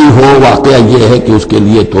ڈیوٹی لگ گئی ہو، واقعہ یہ ہے کہ اس کے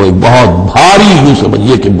لیے تو ایک بہت بھاری یوں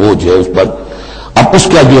سمجھیے کہ بوجھ ہے اس پر۔ اب اس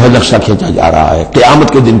کا جو ہے نقشہ کھینچا جا رہا ہے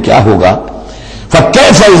قیامت کے دن کیا ہوگا۔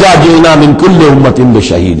 فَكَيْفَ إِذَا جِئْنَا مِن كُلِّ أُمَّةٍ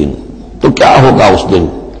بِشَهِيدٍ، تو کیا ہوگا اس دن،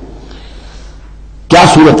 کیا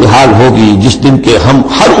صورتحال ہوگی جس دن کے ہم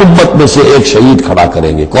ہر امت میں سے ایک شہید کھڑا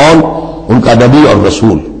کریں گے۔ کون؟ ان کا نبی اور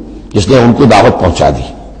رسول، جس نے ان کو دعوت پہنچا دی.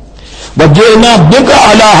 وَجِئْنَا بِكَ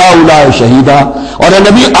عَلَىٰ هَٰؤُلَاءِ شَهِيدًا، اور اے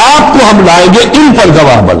نبی آپ کو ہم لائیں گے ان پر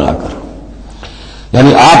گواہ بنا کر.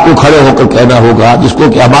 یعنی آپ کو کھڑے ہو کر کہنا ہوگا، جس کو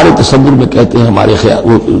کہ ہمارے تصور میں کہتے ہیں، ہمارے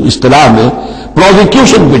اصطلاح میں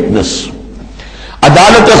پروزیکیوشن وٹنس.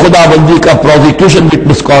 عدالت خدا بندی کا پروزیکیوشن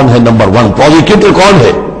وٹنس کون ہے؟ نمبر 1 پروزیکیوٹر کون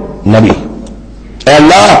ہے؟ نبی. اے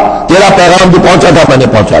اللہ تیرا پیغام جو پہنچا تھا میں نے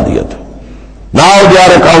پہنچا دیا تھا. Now they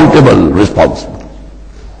are accountable responsible.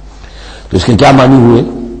 تو اس کے کیا معنی ہوئے؟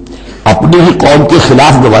 اپنی ہی قوم کے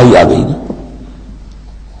خلاف گواہی آ گئی نا.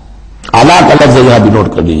 اعلیٰ کا لفظ یہاں بھی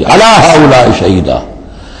نوٹ کر لیجیے، اعلیٰ ہؤلاء شہیدا.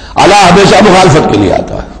 اعلیٰ ہمیشہ مخالفت کے لیے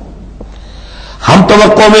آتا ہے. ہم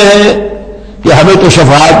توقع میں ہیں کہ ہمیں تو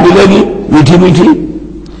شفاعت ملے گی میٹھی میٹھی،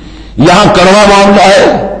 یہاں کڑوا معاملہ ہے.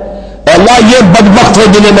 اے اللہ یہ بدبخت ہے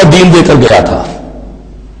جنہیں میں دین دے کر گیا تھا،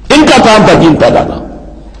 ان کا کام تھا دین پھیلانا،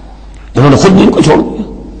 انہوں نے خود دین کو چھوڑ دیا.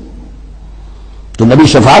 تو نبی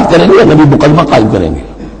شفاعت کریں گے، نبی مقدمہ قائم کریں گے.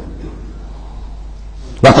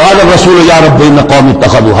 وقال الرسول یا رب ان قوم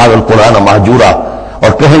اتخذوا هذا القرآن مہجورا،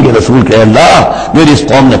 اور کہیں گے رسول کہ اللہ میری اس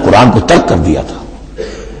قوم نے قرآن کو ترک کر دیا تھا.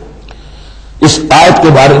 اس آیت کے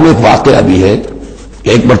بارے میں ایک واقعہ بھی ہے کہ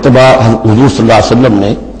ایک مرتبہ حضور صلی اللہ علیہ وسلم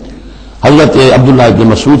نے حضرت عبداللہ ابن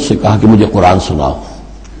مسعود سے کہا کہ مجھے قرآن سناؤ.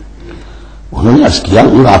 انہوں نے عرض کیا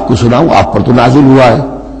حضور آپ کو سناؤں؟ آپ پر تو نازل ہوا ہے.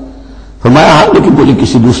 فرمایا ہاں لیکن مجھے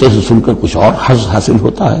کسی دوسرے سے سن کر کچھ اور حظ حاصل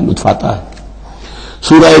ہوتا ہے، لطف آتا ہے.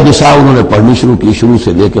 سورہ نساء انہوں نے پڑھنی شروع کی، شروع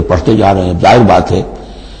سے لے کے پڑھتے جا رہے ہیں. ظاہر بات ہے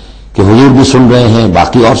کہ حضور بھی سن رہے ہیں،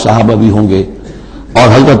 باقی اور صحابہ بھی ہوں گے، اور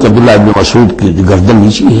حضرت عبداللہ ابن مسعود کی گردن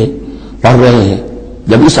نیچی ہے، پڑھ رہے ہیں.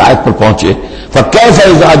 جب اس آیت پر پہنچے فَكَيْفَ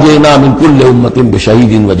إِذَا جِئْنَا مِن كُلِّ أُمَّةٍ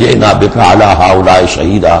بِشَهِيدٍ وَجِئْنَا بِكَ عَلَىٰ هَٰؤُلَاءِ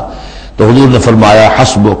شَهِيدًا، تو حضور نے فرمایا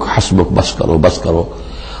حسبک حسبک، بس کرو بس کرو.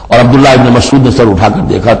 اور عبداللہ ابن مسعود نے سر اٹھا کر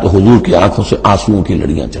دیکھا تو حضور کی آنکھوں سے آنسوؤں کی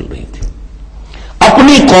لڑیاں چل رہی تھیں.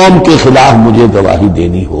 اپنی قوم کے خلاف مجھے گواہی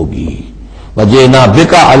دینی ہوگی. وَجِئْنَا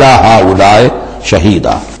بِكَ عَلَىٰ هَٰؤُلَاءِ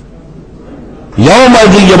شَهِيدًا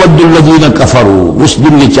يَوْمَئِذٍ يَوَدُّ الَّذِينَ كَفَرُوا، اس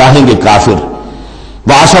دن یہ چاہیں گے کافر،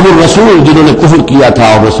 وَعَصَوُا الرَّسُولَ جنہوں نے کفر کیا تھا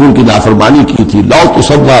اور رسول کی نافرمانی کی تھی، لَوْ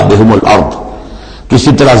تُسَوَّىٰ بِهِمُ الْأَرْضُ،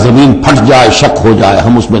 کسی طرح زمین پھٹ جائے، شک ہو جائے،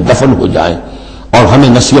 ہم اس میں دفن ہو جائیں اور ہمیں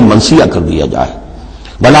نسیہ منسیہ کر دیا جائے.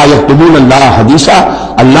 وَلَا يَكْتُمُونَ اللَّهَ حَدِيثًا،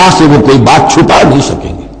 اللہ سے وہ کوئی بات چھپا نہیں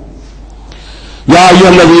سکیں گے. یا ایھا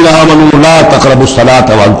الذین آمنوا لا تقربوا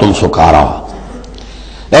الصلاة وانتم سکارى،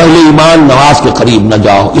 اہل ایمان نماز کے قریب نہ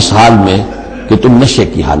جاؤ اس حال میں کہ تم نشے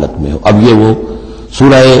کی حالت میں ہو. اب یہ وہ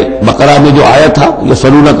سورہ بقرہ میں جو آیا تھا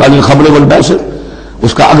یسألونک عن الخمر والمیسر،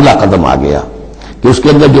 اس کا اگلا قدم آ گیا کہ اس کے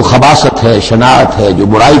اندر جو خباثت ہے، شناعت ہے، جو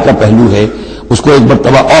برائی کا پہلو ہے، اس کو ایک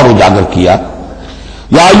مرتبہ اور اجاگر کیا.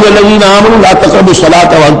 یا ایھا الذین آمنوا لا تقربوا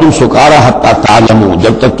الصلاة وانتم سکارى حتى تعلموا،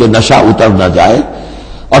 جب تک کہ نشہ اتر نہ جائے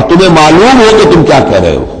اور تمہیں معلوم ہو کہ تم کیا کہہ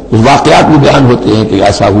رہے ہو. اس واقعات میں بیان ہوتے ہیں کہ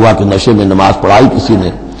ایسا ہوا کہ نشے میں نماز پڑھائی کسی نے،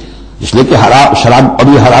 اس لیے کہ شراب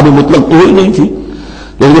ابھی حرام مطلق تو ہوئی نہیں تھی.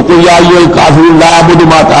 لیکن قل یا ایھا الکافرون لا اعبد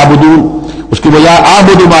ما تعبدون، اس کی بجائے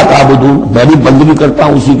اعبد ما تعبدون، میں بھی بندگی کرتا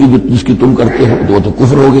ہوں اسی کی جس کی تم کرتے ہو، تو وہ تو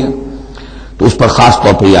کفر ہو گیا. تو اس پر خاص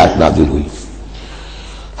طور پر یہ آیت نازل ہوئی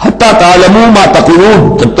حتی تعلموا ما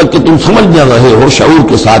تقولون، جب تک کہ تم سمجھ نہ رہے ہو شعور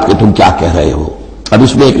کے ساتھ کہ تم کیا کہہ رہے ہو. اب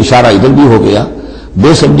اس میں ایک اشارہ ادھر بھی ہو گیا،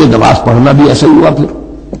 بے سمجھے نماز پڑھنا بھی ایسا ہی ہوا پھر.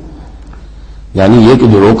 یعنی یہ کہ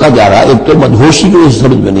جو روکا جا رہا ہے، ایک تو مدہوشی کی وجہ سے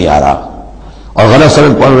سمجھ میں نہیں آ رہا اور غلط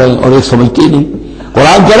سرد پڑھ رہے ہیں، اور ایک سمجھتے ہی نہیں.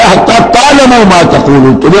 قرآن کہہ رہا ہے حتی تعلموا ما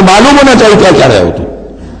تقولون، تمہیں معلوم ہونا چاہیے کیا کہہ رہے ہو تم.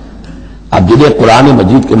 اب جنہیں قرآن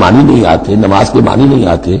مجید کے معنی نہیں آتے، نماز کے معنی نہیں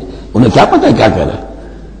آتے، انہیں کیا پتہ ہے کیا کہہ رہے ہیں.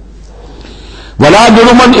 ولا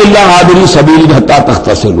جرما الا عابری سبیل حتی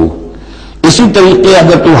تغتسلوا، اسی طریقے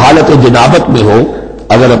اگر تم حالت جنابت میں ہو،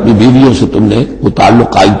 اگر اپنی بیویوں سے تم نے وہ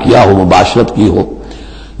تعلق قائم کیا ہو، مباشرت کی ہو،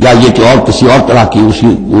 یا یہ کہ اور کسی اور طرح کی اسی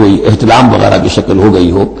وہی احتلام وغیرہ کی شکل ہو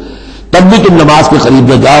گئی ہو، تب بھی تم نماز کے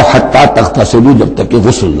قریب نہ جاؤ حتی تغتسلوا، جب تک کہ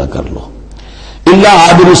غسل نہ کر لو. الا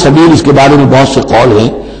عابر سبیل، اس کے بارے میں بہت سے قول ہیں،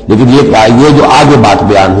 لیکن یہ جو آگے بات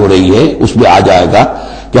بیان ہو رہی ہے اس میں آ جائے گا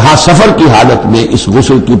کہ ہاں سفر کی حالت میں اس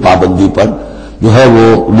غسل کی پابندی پر جو ہے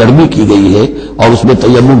وہ نرمی کی گئی ہے اور اس میں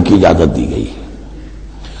تیمم کی اجازت دی گئی ہے.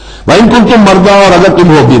 وَإِن كُنتُم مَرْضَىٰ، اور اگر تم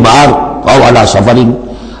ہو بیمار، أَوْ عَلَىٰ سَفَرٍ،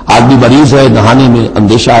 آدمی مریض ہے، نہانے میں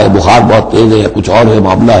اندیشہ ہے، بخار بہت تیز ہے یا کچھ اور ہے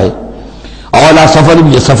معاملہ ہے، أَوْ عَلَىٰ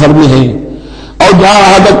سَفَرٍ، یہ سفر میں ہے، اور جہاں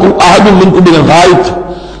أَحَدٌ مِّنكُم مِّنَ الْغَائِطِ،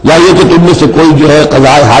 یا یہ کہ تم میں سے کوئی جو ہے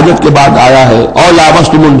قضاء حاجت کے بعد آیا ہے، أَوْ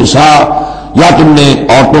لَامَسْتُمُ النِّسَاءَ، یا تم نے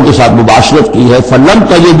عورتوں کے ساتھ مباشرت کی ہے، فَلَمْ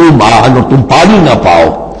تَجِدُوا مَاءً، اور تم پانی نہ پاؤ.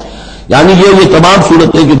 یعنی یہ تمام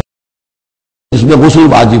صورتیں کہ اس میں غسل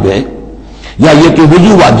واجب ہے یا یہ کہ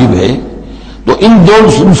وضو واجب ہے، تو ان دو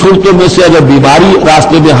صورتوں میں سے اگر بیماری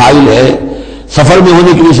راستے میں حائل ہے، سفر میں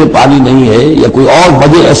ہونے کی وجہ سے پانی نہیں ہے یا کوئی اور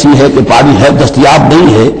وجہ ایسی ہے کہ پانی ہے دستیاب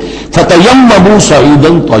نہیں ہے، فتیمموا صعیدا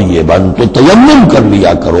طیبا، تو تیمم کر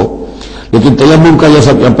لیا کرو. لیکن تیمم کا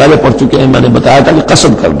جیسا کہ ہم پہلے پڑھ چکے ہیں، میں نے بتایا تھا کہ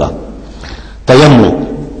قصد کرنا تیمم.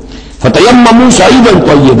 فتیمموا صعیدا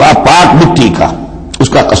طیبا، پاک مٹی کا اس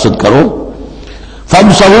کا قصد کرو.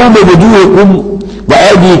 فامسحوا بوجوہکم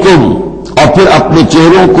وایدیکم، اور پھر اپنے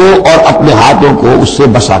چہروں کو اور اپنے ہاتھوں کو اس سے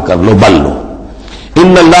بسا کر لو، بل لو.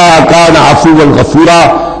 ان اللہ کان عفوا غفورا،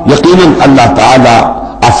 یقیناً اللہ تعالی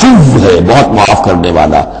عفو ہے، بہت معاف کرنے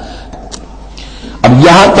والا. اب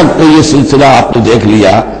یہاں تک تو یہ سلسلہ آپ نے دیکھ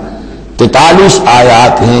لیا. 43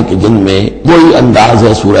 آیات ہیں کہ جن میں وہی انداز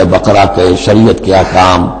ہے سورہ بقرہ کے، شریعت کے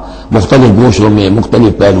احکام مختلف گوشوں میں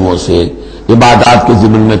مختلف پہلوؤں سے. عبادات کے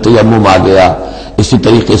ضمن میں تیمم آ گیا، اسی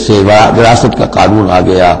طریقے سے وراثت کا قانون آ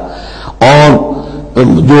گیا، اور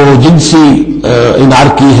جو جنسی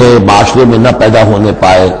انارکی ہے معاشرے میں نہ پیدا ہونے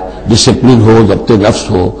پائے، ڈسپلن ہو، ضبط نفس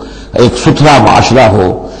ہو، ایک ستھرا معاشرہ ہو،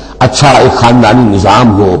 اچھا ایک خاندانی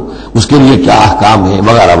نظام ہو، اس کے لیے کیا احکام ہیں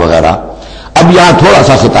وغیرہ وغیرہ. اب یہاں تھوڑا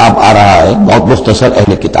سا خطاب آ رہا ہے بہت مختصر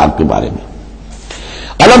اہل کتاب کے بارے میں.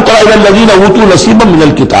 الم تر الی الذین اوتوا نصیبا من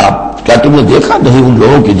الکتاب، کیا تم نے دیکھا نہیں ان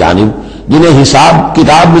لوگوں کی جانب جنہیں حساب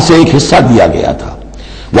کتاب میں سے ایک حصہ دیا گیا تھا.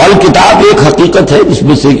 والکتاب ایک حقیقت ہے جس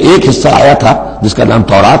میں سے ایک حصہ آیا تھا جس کا نام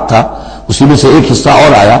تورات تھا، اسی میں سے ایک حصہ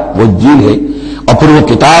اور آیا وہ انجیل ہے، اور پھر وہ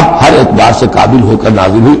کتاب ہر اعتبار سے قابل ہو کر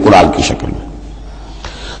نازل ہوئی قرآن کی شکل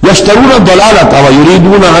میں. یشترون الضلالۃ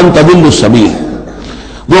ویریدون ان تضلوا السبیل،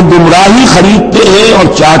 وہ گمراہی خریدتے ہیں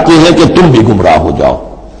اور چاہتے ہیں کہ تم بھی گمراہ ہو جاؤ.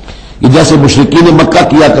 یہ جیسے مشرکین مکہ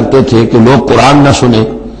کیا کرتے تھے کہ لوگ قرآن نہ سنیں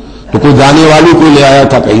تو کوئی گانے والی کو لے آیا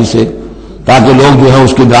تھا کہیں سے تاکہ لوگ جو ہے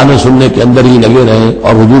اس کے گانے سننے کے اندر ہی لگے رہیں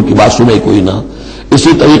اور حضور کی بات سنے کوئی نہ.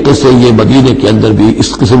 اسی طریقے سے یہ مدینے کے اندر بھی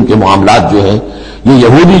اس قسم کے معاملات جو ہیں، یہ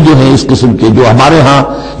یہودی جو ہیں اس قسم کے، جو ہمارے ہاں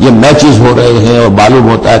یہ میچز ہو رہے ہیں اور معلوم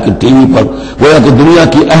ہوتا ہے کہ ٹی وی پر گویا کہ دنیا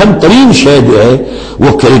کی اہم ترین شے جو ہے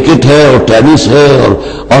وہ کرکٹ ہے اور ٹینس ہے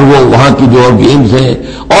اور وہ وہاں کی جو گیمز ہیں،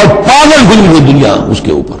 اور پاگل ہوئی ہوئی دنیا اس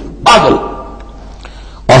کے اوپر پاگل.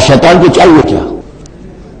 اور شیطان کو چاہیے کیا؟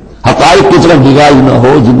 حقائق کی طرف نگاہ نہ ہو.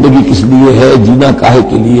 زندگی کس لیے ہے، جینا کاہے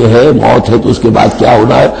کے لیے ہے، موت ہے تو اس کے بعد کیا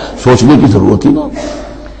ہونا ہے سوچنے کی ضرورت ہی نہ.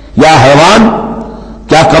 یا حیوان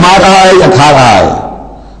کیا کما رہا ہے یا کھا رہا ہے،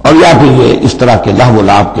 اور یا پھر یہ اس طرح کے لہو و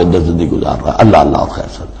لعب کے اندر زندگی گزار رہا ہے. اللہ اللہ خیر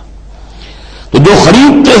صلی اللہ. تو جو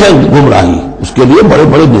خریدتے ہیں گمراہی، اس کے لیے بڑے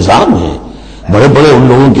بڑے نظام ہیں، بڑے بڑے ان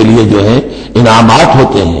لوگوں کے لیے جو ہے انعامات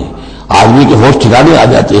ہوتے ہیں. آدمی کے ہوش ٹھکانے آ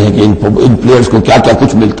جاتے ہیں کہ ان پلیئرز کو کیا کیا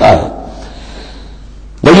کچھ ملتا ہے.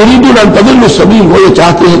 وَيُرِيدُونَ أَن تَضِلُّوا السَّبِيلَ، وہ یہ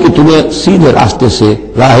چاہتے ہیں کہ تمہیں سیدھے راستے سے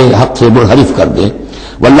راہ حق سے منحرف کر دیں.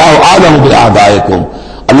 وَاللَّهُ أَعْلَمُ بِأَعْدَائِكُمْ،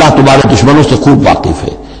 اللہ تمہارے دشمنوں سے خوب واقف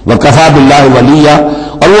ہے. وَكَفَىٰ بِاللَّهِ وَلِيًّا،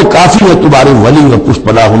 اور وہ کافی ہے تمہارے ولی و پشت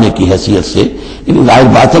پناہ ہونے کی حیثیت سے. لیکن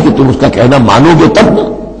ظاہر بات ہے کہ تم اس کا کہنا مانو گے تب نا.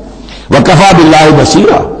 وَكَفَىٰ بِاللَّهِ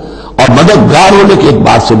بَصِيرًا، اور مددگار ہونے کے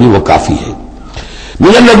اعتبار سے بھی وہ کافی ہے.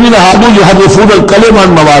 مِنَ الَّذِينَ هَادُوا يُحَرِّفُونَ الْكَلِمَ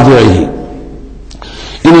عَن مَّوَاضِعِهِ،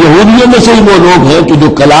 ان یہودیوں میں سے ہی وہ لوگ ہیں کہ جو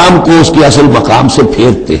کلام کو اس کے اصل مقام سے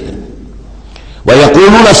پھیرتے ہیں.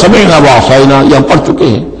 وَيَقُولُونَ سَمِعْنَا وَعَصَيْنَا، یہ ہم پڑھ چکے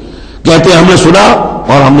ہیں، کہتے ہیں ہم نے سنا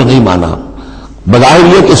اور ہم نے نہیں مانا. بظاہر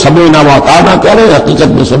یہ کہ سمعنا وَأَطَعْنَا کہہ رہے ہیں،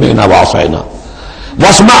 حقیقت میں سمعنا وَعَصَيْنَا.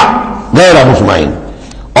 وَاسْمَعْ غَيْرَ مُسْمَعٍ،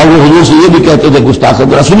 اور وہ حضور سے یہ بھی کہتے تھے گستاخ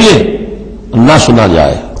ذرا سنیے، نہ سنا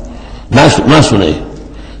جائے، نہ سنے.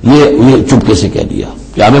 یہ چپکے سے کہہ دیا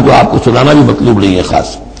کہ ہمیں تو آپ کو سنانا بھی مطلوب نہیں ہے خاص.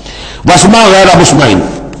 وَاسْمَعْ غَيْرَ مُسْمَعٍ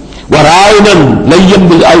وَرَاعِنًا لَيًّا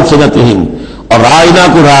بِأَلْسِنَتِهِمْ، اور رائنا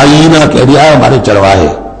کو رائینا کہہ دیا ہے ہمارے چرواہے.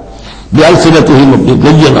 بِأَلْسِنَتِهِمْ، اپنی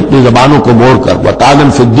لَيًّا اپنی زبانوں کو موڑ کر.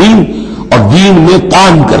 وَطَعْنًا فِي الدِّينِ، اور دین میں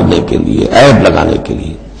طعن کرنے کے لیے، عیب لگانے کے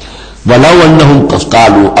لیے. وَلَوْ أَنَّهُمْ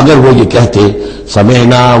قَالُوا، اگر وہ یہ کہتے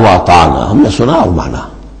سمعنا وَأَطَعْنَا، ہم نے سنا اور مانا.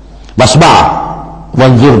 وَاسْمَعْ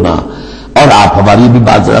وَانظُرْنَا، اور آپ ہماری بھی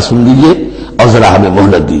بات ذرا سن لیجئے اور ذرا ہمیں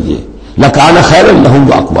مہلت دیجئے. لَكَانَ خَيْرًا لَهُمْ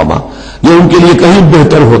وَأَقْوَمَ، یہ ان کے لیے کہیں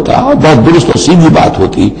بہتر ہوتا اور بہت درست اور سیدھی بات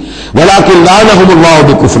ہوتی. وَلَٰكِن لَعَنَهُمُ اللَّهُ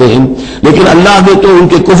بِكُفْرِهِمْ، لیکن اللہ نے تو ان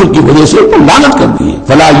کے کفر کی وجہ سے ان کو لعنت کر دی.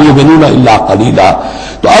 فَلَا يُؤْمِنُونَ إِلَّا قَلِيلًا،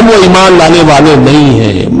 تو اب وہ ایمان لانے والے نہیں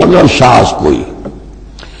ہیں مگر شاذ کوئی.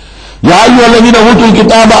 يَا أَيُّهَا الَّذِينَ أُوتُوا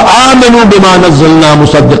الْكِتَابَ آمِنُوا بِمَا نَزَّلْنَا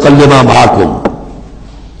مُصَدِّقًا لِمَا مَعَكُمْ.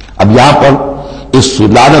 اب یہاں پر اس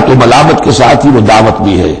لعنت و ملامت کے ساتھ ہی وہ دعوت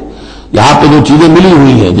بھی ہے. یہاں پہ جو چیزیں ملی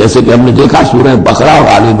ہوئی ہیں جیسے کہ ہم نے دیکھا سورہ بقرہ اور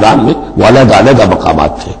آل عمران میں وہ علیحدہ علیحدہ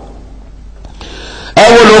مقامات تھے. اے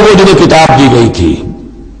وہ لوگوں جنہیں کتاب دی گئی تھی،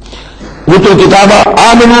 وہ تو کتاب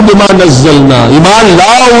آمنوا بما نزلنا، ایمان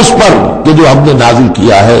لاؤ اس پر کہ جو ہم نے نازل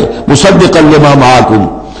کیا ہے. مصدقا لما معکم،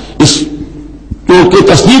 اس تو کہ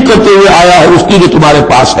تصدیق کرتے ہوئے آیا ہے اس کی جو تمہارے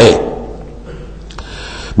پاس ہے.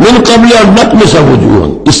 من قبل اور نطمس وجوہ،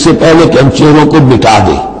 اس سے پہلے کہ ہم چہروں کو مٹا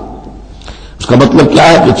دیں۔ اس کا مطلب کیا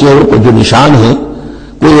ہے کہ چہروں پر جو نشان ہیں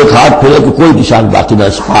کوئی ایک ہاتھ پھیرے کہ کوئی نشان باقی نہ،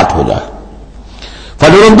 اسپاٹ ہو جائے۔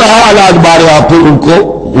 فَنُرُدَّهَا عَلَىٰ أَدْبَارِهَا، پھر ان کو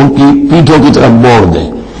ان کی پیٹھوں کی طرف موڑ دیں،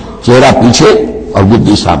 چہرہ پیچھے اور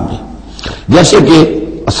گدی سامنے، جیسے کہ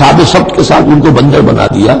اصحاب سبت کے ساتھ ان کو بندر بنا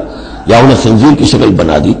دیا یا انہیں خنزیر کی شکل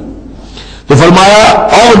بنا دی۔ تو فرمایا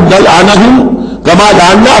اور نلعنہم کما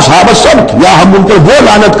لعنا اصحاب السبت، یا ہم ان پر وہ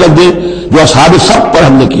لعنت کر دیں جو اصحاب سبت پر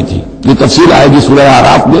ہم نے کی تھی۔ یہ تفصیل آئے گی سورہ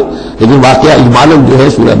اعراف میں، لیکن واقعہ اجمالاً جو ہے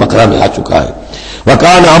سورہ بقرہ میں آ چکا ہے۔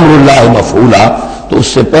 وَكَانَ أَمْرُ اللَّهِ مَفْعُولًا، تو اس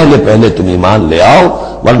سے پہلے پہلے تم ایمان لے آؤ،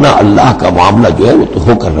 ورنہ اللہ کا معاملہ جو ہے وہ تو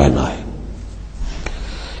ہو کر رہنا ہے۔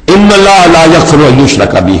 ان اللہ لا یغفر ان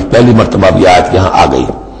یشرک بہ، پہلی مرتبہ بھی آیت یہاں آ گئی۔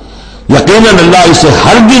 یقیناً اللہ اسے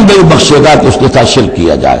ہرگز نہیں بخشے گا کہ اس کے ساتھ شرک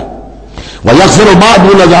کیا جائے۔ وَيَغْفِرُ مَا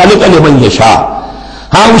دُونَ ذَلِكَ لِمَن یشاء،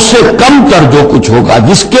 ہاں اس سے کم کر جو کچھ ہوگا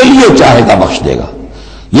جس کے لیے چاہے گا بخش دے گا۔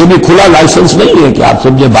 یہ بھی کھلا لائسنس نہیں ہے کہ آپ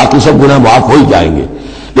سمجھے باقی سب گناہ معاف ہو ہی جائیں گے،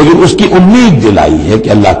 لیکن اس کی امید دلائی ہے کہ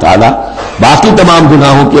اللہ تعالیٰ باقی تمام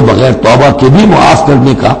گناہوں کے بغیر توبہ کے بھی معاف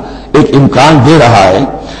کرنے کا ایک امکان دے رہا ہے،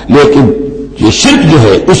 لیکن یہ شرک جو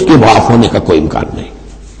ہے اس کے معاف ہونے کا کوئی امکان نہیں۔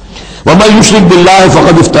 وَمَن يُشْرِكْ بِاللَّهِ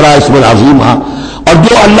فَقَدِ افْتَرَىٰ اِثْمًا عَظِيمًا، اور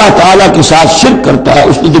جو اللہ تعالیٰ کے ساتھ شرک کرتا ہے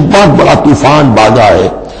اس نے جو بہت بڑا طوفان باندھا ہے۔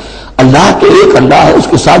 اللہ تو ایک اللہ ہے، اس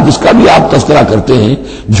کے ساتھ جس کا بھی آپ تذکرہ کرتے ہیں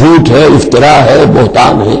جھوٹ ہے، افتراء ہے،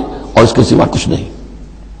 بہتان ہے، اور اس کے سوا کچھ نہیں۔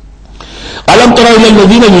 أَلَمْ تَرَ إِلَى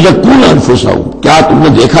الَّذِينَ يُزَكُّونَ أَنفُسَهُم، کیا تم نے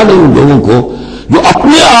دیکھا نہیں ان لوگوں کو جو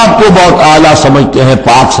اپنے آپ کو بہت اعلیٰ سمجھتے ہیں،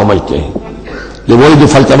 پاک سمجھتے ہیں؟ یہ وہی جو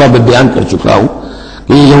فلسفہ میں بیان کر چکا ہوں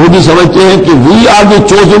کہ یہودی سمجھتے ہیں کہ we are the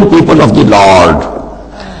chosen people of the lord.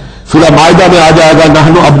 سورہ مائدہ میں آ جائے گا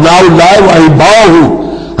نحن ابناء اللہ واحباؤہ،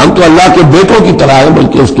 ہم تو اللہ کے بیٹوں کی طرح ہیں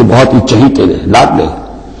بلکہ اس کے بہت ہی چہیتے ہیں، لاڈلے۔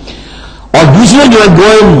 اور دوسرے جو ہے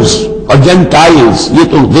گوئنز اور جینٹائلز،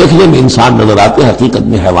 یہ تو دیکھنے میں انسان نظر آتے ہیں، حقیقت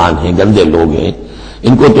میں حیوان ہیں، گندے لوگ ہیں۔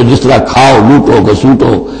 ان کو تو جس طرح کھاؤ، لوٹو،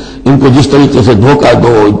 گسوٹو، ان کو جس طریقے سے دھوکہ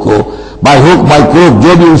دو، ان کو بائی ہوک بائی کروک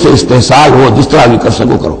جو بھی ان سے استحصال ہو، جس طرح بھی کر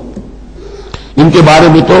سکو کرو۔ ان کے بارے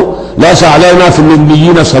میں تو لیس علینا فی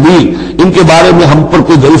الامیین سبیل، ان کے بارے میں ہم پر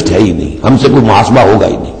کوئی گرفت ہے ہی نہیں، ہم سے کوئی محاسبہ ہوگا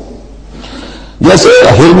ہی نہیں۔ جیسے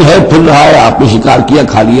ہرن ہے، پھر رہا ہے، آپ نے شکار کیا،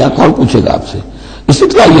 کھا لیا، کون پوچھے گا آپ سے؟ اسی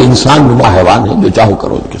طرح یہ انسان نما حیوان ہے، جو چاہو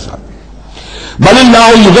کرو ان کے ساتھ۔ بل اللہ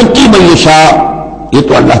یزکی من یشاء، یہ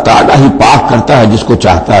تو اللہ تعالیٰ ہی پاک کرتا ہے جس کو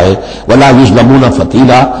چاہتا ہے۔ ولا یظلمون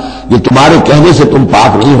فتیلا، یہ تمہارے کہنے سے تم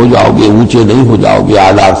پاک نہیں ہو جاؤ گے، اونچے نہیں ہو جاؤ گے،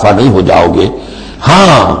 اعلیٰ عرفہ نہیں ہو جاؤ گے۔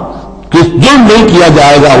 ہاں ظلم نہیں کیا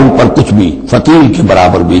جائے گا ان پر کچھ بھی، فتیل کے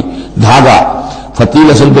برابر بھی۔ دھاگا، فتیل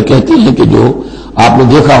اصل میں کہتے ہیں کہ جو آپ نے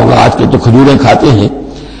دیکھا ہوگا آج کے تو کھجوریں کھاتے ہیں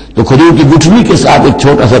تو کھجور کی گٹھلی کے ساتھ ایک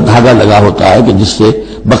چھوٹا سا دھاگا لگا ہوتا ہے کہ جس سے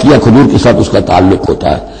بقیہ کھجور کے ساتھ اس کا تعلق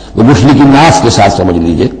ہوتا ہے، وہ گٹھلی کی ناف کے ساتھ سمجھ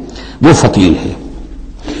لیجئے، وہ فتیل ہے۔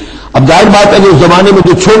 اب ظاہر بات ہے کہ اس زمانے میں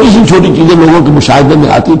جو چھوٹی سی چھوٹی چیزیں لوگوں کے مشاہدے میں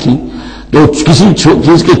آتی تھی تو کسی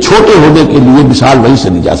چیز کے چھوٹے ہونے کے لیے مثال وہیں سے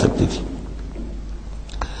لی جا سکتی تھی۔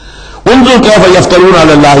 انظر کیف یفترون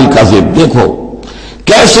علی اللہ الکذب، دیکھو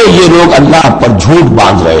کیسے یہ لوگ اللہ پر جھوٹ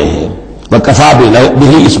باندھ رہے ہیں۔ وکفیٰ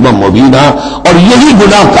بہ اسما مبینا، اور یہی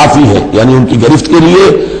گناہ کافی ہے، یعنی ان کی گرفت کے لیے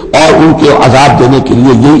اور ان کے عذاب دینے کے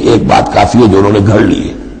لیے یہی ایک بات کافی ہے جو انہوں نے گھڑ لی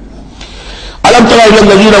ہے۔ الم تر الی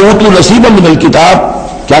الذین اوتوا نصیبا من الکتاب،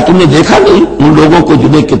 کیا تم نے دیکھا نہیں ان لوگوں کو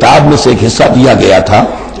جنہیں کتاب میں سے ایک حصہ دیا گیا تھا؟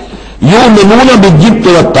 یؤمنون بالجبت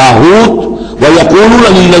والطاغوت وَيَقُولُونَ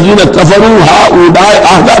لِلَّذِينَ كَفَرُوا هَؤُلَاءِ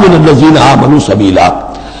أَهْدَىٰ مِنَ الَّذِينَ آمَنُوا سَبِيلًا،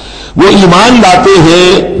 وہ ایمان لاتے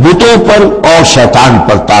ہیں بتوں پر اور شیطان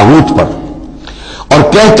پر، طاغوت پر، اور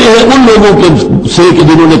کہتے ہیں ان لوگوں کے سے کہ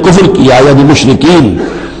جنہوں نے کفر کیا، یعنی مشرکین،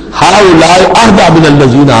 هَؤُلَاءِ أَهْدَىٰ مِنَ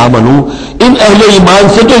الَّذِينَ آمَنُوا، ان اہل ایمان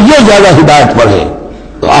سے تو یہ زیادہ ہدایت پر ہے،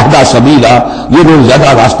 أَهْدَىٰ سَبِيلًا، یہ لوگ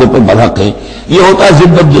زیادہ راستے پر برحق ہیں۔ یہ ہوتا ہے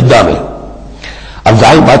زدت جدہ میں۔ اب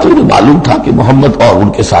ظاہر بات ہے، معلوم تھا کہ محمد اور ان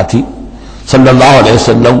کے ساتھی صلی اللہ علیہ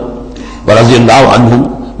وسلم ورضی اللہ عنہم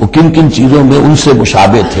وہ کن کن چیزوں میں ان سے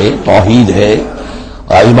مشابہ تھے۔ توحید ہے،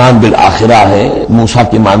 ایمان بالآخرہ ہے، موسیٰ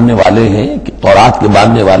کے ماننے والے ہیں، تورات کے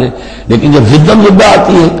ماننے والے، لیکن جب زدم زدہ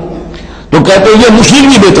آتی ہے تو کہتے ہیں یہ مشرک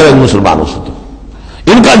بھی بہتر ہے مسلمانوں سے،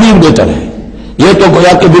 تو ان کا دین بہتر ہے، یہ تو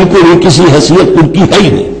گویا کہ بالکل ہی کسی حیثیت ان کی ہے ہی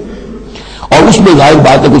نہیں۔ اور اس میں ظاہر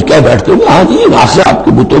بات ہے کچھ کہہ بیٹھتے ہو، ہاں جی آخر آپ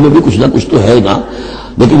کے بتوں میں بھی کچھ نہ کچھ تو ہے نا،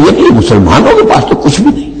 لیکن یہ کہ مسلمانوں کے پاس تو کچھ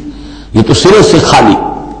بھی نہیں، یہ تو سرے سے خالی۔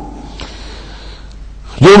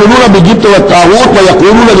 یؤمنون بالجبت والطاغوت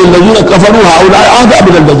ویقولون للذین کفروا هؤلاء أهدىٰ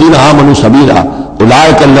من الذین آمنوا سبیلا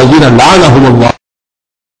أولئک الذین لعنهم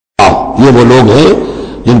اللہ، یہ وہ لوگ ہیں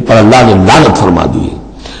جن پر اللہ نے لعنت فرما دی ہے۔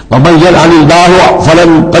 ومن يلعن الله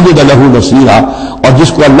فلن تجد له نصيرا، اور جس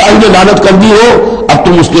کو اللہ نے لعنت کر دی ہو اب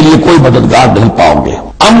تم اس کے لیے کوئی مددگار نہیں پاؤ گے۔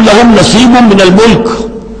 ام لهم نصیب من الملک،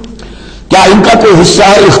 کیا ان کا کوئی حصہ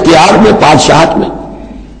ہے اختیار میں، بادشاہت میں؟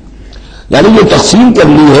 یعنی یہ تقسیم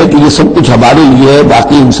کر لی ہے کہ یہ سب کچھ ہمارے لیے ہے،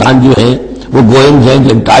 باقی انسان جو ہیں وہ گوئنز ہیں،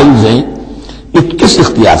 جنٹائلز ہیں، یہ کس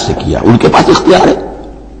اختیار سے کیا؟ ان کے پاس اختیار ہے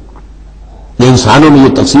یہ انسانوں میں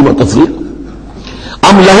یہ تقسیم و تفریق۔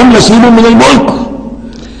 ام لهم نصیب من الملک،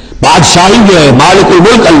 بادشاہی جو ہے، مالک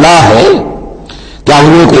الملک اللہ ہے، کیا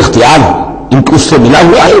انہیں کوئی اختیار ہے؟ ان کو اس سے ملا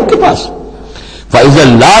ہوا ہے ان کے پاس؟ فَإِذَا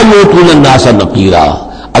لَا يُؤْتُونَ النَّاسَ نَقِيرًا،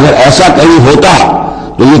 اگر ایسا کہیں ہوتا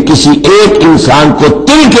تو یہ کسی ایک انسان کو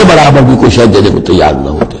تل کے برابر بھی کوئی شے دینے کو تیار نہ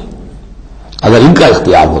ہوتے اگر ان کا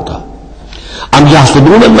اختیار ہوتا۔ ام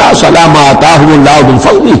یحسدون الناس علی ما آتاہم اللہ من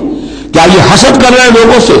فضلہ، کیا یہ حسد کر رہے ہیں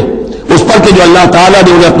لوگوں سے اس پر کہ جو اللہ تعالیٰ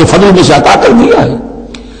نے انہیں اپنے فضل میں سے عطا کر دیا ہے؟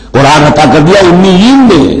 قرآن عطا کر دیا امیین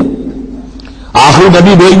نے، آخری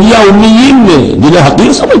نبی بھیج دیا امیین نے جنہیں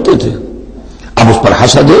حقیر سمجھتے تھے، اب اس پر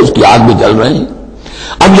حسد ہے، اس کی آگ میں جل رہے ہیں۔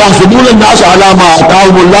 ام یحسدون الناس علی ما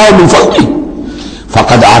آتاہم اللہ من فضلہ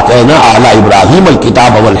فقد آتینا آل ابراہیم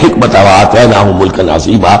الکتاب والحکمت وآتیناہم ملکا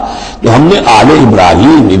عظیما، جو ہم نے آل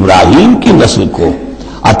ابراہیم کی نسل کو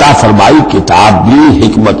عطا فرمائی کتاب بھی،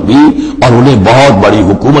 حکمت بھی، اور انہیں بہت بڑی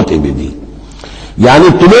حکومتیں بھی دی۔ یعنی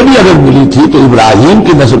تمہیں بھی اگر ملی تھی تو ابراہیم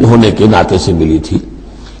کی نسل ہونے کے ناطے سے ملی تھی،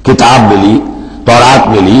 کتاب ملی، تورات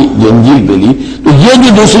ملی، انجیل ملی، تو یہ بھی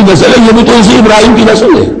دوسری نسل ہے، یہ بھی تو اسی ابراہیم کی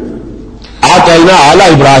نسل ہے۔ آتینا آل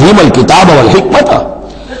ابراہیم الکتاب والحکمت،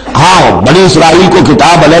 ہاں بنی اسرائیل کو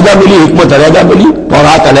کتاب علیحدہ ملی، حکمت علیحدہ ملی،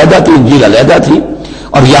 تورات علیحدہ تھی، انجیل علیحدہ تھی،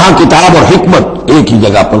 اور یہاں کتاب اور حکمت ایک ہی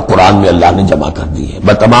جگہ پر قرآن میں اللہ نے جمع کر دی ہے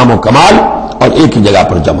بتمام و کمال، اور ایک ہی جگہ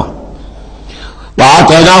پر جمع۔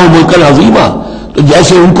 وآتیناہم ملکا عظیما، تو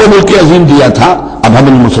جیسے ان کو ملک عظیم دیا تھا اب ہم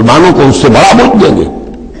ان مسلمانوں کو اس سے بڑا ملک دیں گے۔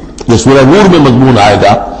 یہ سورہ نور میں مضمون آئے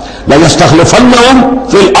گا لَيَسْتَخْلِفَنَّهُمْ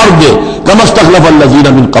فِي الْأَرْضِ كَمَا اسْتَخْلَفَ الَّذِينَ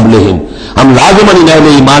مِنْ قَبْلِهِمْ، ہم لازماً ان اہل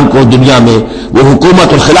ایمان کو دنیا میں وہ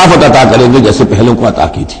حکومت اور خلافت عطا کریں گے جیسے پہلوں کو عطا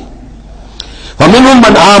کی تھی۔ وَمِنْهُمْ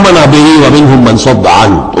مَنْ آمَنَ بِهِ وَمِنْهُمْ مَنْ صَدَّ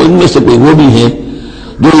عَنْهُ، تو ان میں سے کوئی وہ بھی ہیں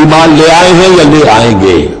جو ایمان لے آئے ہیں یا لے آئیں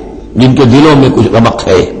گے، جن کے دلوں میں کچھ رمق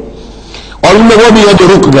ہے، اور ان میں وہ بھی ہیں جو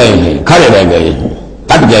رک گئے ہیں، کھڑے رہ گئے ہیں،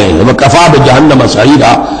 ہٹ گئے ہیں۔ وَكَفَىٰ بِجَهَنَّمَ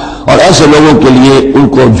سَعِيرًا، اور ایسے لوگوں کے لیے ان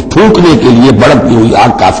کو پھونکنے کے لیے بڑکتی ہوئی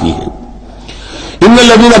آگ کافی ہے۔ ان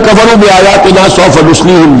الذین کفروا بآیاتنا سوف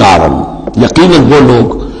نصلیہم نارا، یقیناً وہ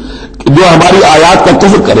لوگ جو ہماری آیات کا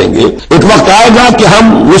کفر کریں گے ایک وقت آئے گا کہ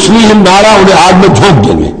ہم نصلیہم نارا، انہیں آگ میں جھونک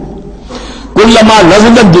دیں گے۔ کلما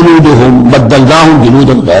نضجت جلودہم بدلناہم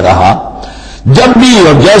جلودا غیرہا، جب بھی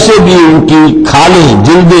اور جیسے بھی ان کی کھالیں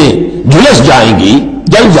جلدیں جھلس جائیں گی،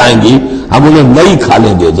 جل جائیں گی، ہم انہیں نئی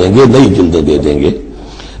کھالیں دے دیں گے، نئی جلدیں دے دیں گے،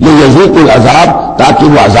 لیذوقوا العذاب، تاکہ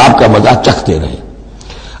وہ عذاب کا مزہ چکھتے رہیں۔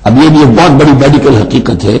 اب یہ بھی ایک بہت بڑی میڈیکل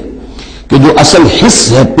حقیقت ہے کہ جو اصل حس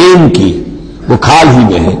ہے پین کی وہ کھال ہی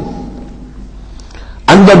میں ہے،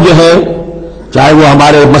 اندر جو ہے چاہے وہ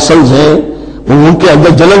ہمارے مسلز ہیں ان کے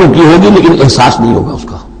اندر جلن کی ہوگی لیکن احساس نہیں ہوگا اس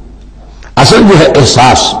کا۔ اصل جو ہے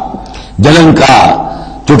احساس جلن کا،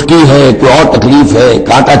 چٹکی ہے، کوئی اور تکلیف ہے،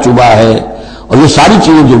 کانٹا چبھا ہے، اور یہ ساری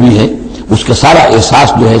چیزیں جو بھی ہیں اس کا سارا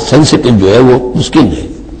احساس جو ہے سینسیٹیو جو ہے وہ اسکن ہے۔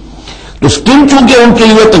 تو اسکن چونکہ ان کے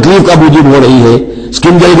لیے تکلیف کا موجب ہو رہی ہے،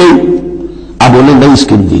 اسکن جل گئی، اب انہیں نئی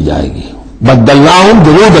اسکن دی جائے گی۔ بدلناہم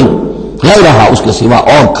جلودا غیرہا، اس کے سوا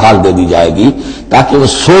اور کھال دے دی جائے گی تاکہ وہ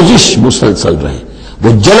سوزش مسلسل رہے، وہ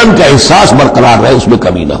جلن کا احساس برقرار رہے، اس میں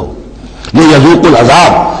کمی نہ ہو۔ لیذوقوا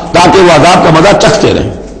العذاب، تاکہ وہ عذاب کا مزہ چکھتے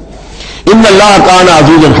رہیں۔ ان اللہ کان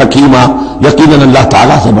عزیزا حکیما، یقیناً اللہ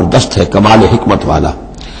تعالیٰ زبردست ہے، کمال حکمت والا۔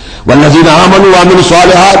 والذین آمنوا وعملوا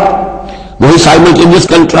الصالحات، وہی سائملٹینیس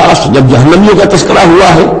کنٹراسٹ، جب جہنمیوں کا تذکرہ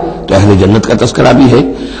ہوا ہے تو اہل جنت کا تذکرہ بھی ہے،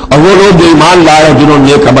 اور وہ لوگ جو ایمان لائے جنہوں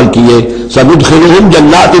نے نیک عمل کیے، سندخلہم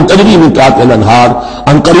جنات تجری من تحتہا الانہار،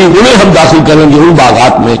 ان قریب انہیں ہم داخل کریں گے ان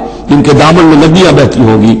باغات میں جن کے دامن میں ندیاں بہتی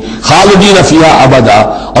ہوں گی، خالدین فیہا ابدا،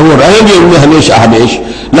 اور وہ رہیں گے ان میں ہمیشہ ہمیش۔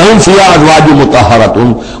 لہم فیہا ازواج مطہرۃ،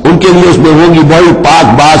 ان کے لیے اس میں ہوں گی بڑی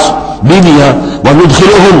پاک باز بیویاں،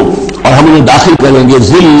 وندخلہم، اور ہم انہیں داخل کریں گے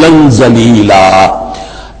ظلا ذلیلا،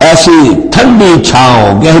 ایسی ٹھنڈی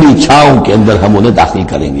چھاؤں، گہری چھاؤں کے اندر ہم انہیں داخل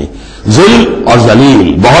کریں گے۔ ذل اور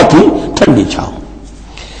ذلیل، بہت ہی ٹھنڈی چھاؤں۔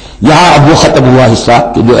 یہاں اب وہ ختم ہوا حصہ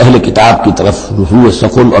کہ جو اہل کتاب کی طرف روح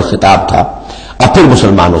سخن اور خطاب تھا، اب پھر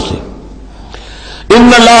مسلمانوں سے ان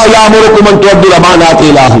اللہ یامرکم ان تؤدوا الامانات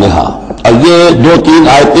الی اہلھا، اور یہ دو تین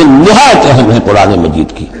آیتیں نہایت اہم ہیں قرآن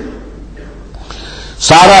مجید کی۔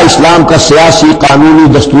 سارا اسلام کا سیاسی، قانونی،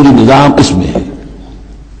 دستوری نظام اس میں ہے۔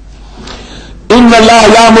 ان اللہ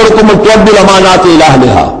یامرکم ان تؤدوا الامانات الی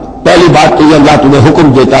اہلھا، پہلی بات تو یہ اللہ تمہیں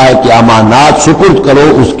حکم دیتا ہے کہ امانات سپرد کرو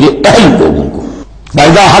اس کے اہل لوگوں کو.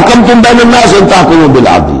 فَإِذَا حَكَمْتُمْ بَيْنَ النَّاسِ أَن تَحْكُمُوا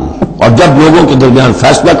بِالْعَدْلِ، اور جب لوگوں کے درمیان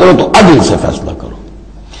فیصلہ کرو تو عدل سے فیصلہ کرو.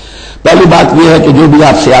 پہلی بات یہ ہے کہ جو بھی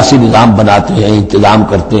آپ سیاسی نظام بناتے ہیں، انتظام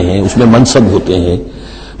کرتے ہیں، اس میں منصب ہوتے ہیں،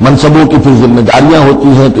 منصبوں کی پھر ذمہ داریاں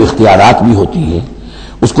ہوتی ہیں تو اختیارات بھی ہوتی ہیں.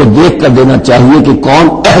 اس کو دیکھ کر دینا چاہیے کہ کون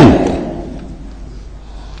اہل ہے.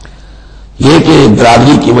 یہ کہ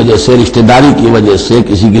برادری کی وجہ سے، رشتہ داری کی وجہ سے،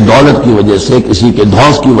 کسی کی دولت کی وجہ سے، کسی کے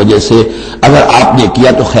دھوس کی وجہ سے اگر آپ نے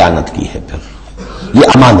کیا تو خیانت کی ہے. پھر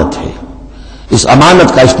یہ امانت ہے. اس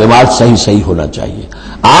امانت کا استعمال صحیح ہونا چاہیے.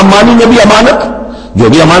 عام معنی میں بھی امانت، جو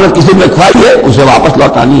بھی امانت کسی نے کھوائی ہے اسے واپس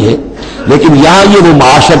لوٹانی ہے. لیکن یہاں یہ وہ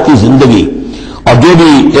معاشرتی زندگی اور جو بھی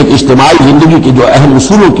ایک اجتماعی زندگی کی جو اہم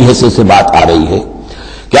اصولوں کی حیثیت سے بات آ رہی ہے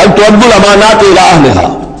کہ تؤدوا الامانات الی اہلھا،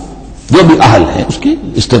 جو بھی اہل ہیں اس کی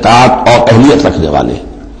استطاعت اور اہلیت رکھنے والے.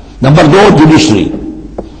 Number 2 judiciary.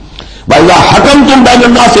 وَإِذَا حَكَمْتُمْ بَيْنَ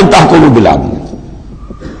النَّاسِ أَن تَحْكُمُوا بِالْعَدْلِ.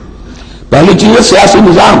 پہلی چیز ہے سیاسی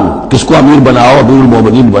نظام. کس کو امیر بناؤ، امیر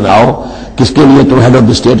المومنین بناؤ، کس کے لیے تم ہیڈ آف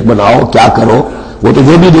دی اسٹیٹ بناؤ، کیا کرو. وہ تو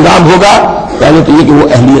جو بھی نظام ہوگا پہلے تو یہ کہ وہ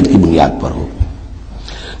اہلیت کی بنیاد پر ہو.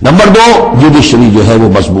 نمبر 2 جوڈیشری جو ہے وہ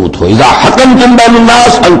مضبوط ہو. اذا حکمتم بین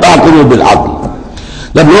الناس ان تحکموا بالعدل،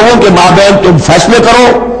 جب لوگوں کے مابین تم فیصلے کرو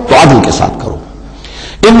تو عدل کے ساتھ کرو.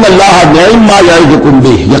 ان اللہ نعم ما یعظکم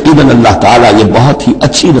بہ، یقیناً اللہ تعالیٰ یہ بہت ہی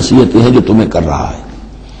اچھی نصیحتیں ہیں جو تمہیں کر رہا ہے.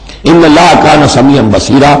 ان اللہ کان سمیعا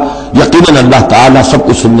بصیرا، یقیناً اللہ تعالیٰ سب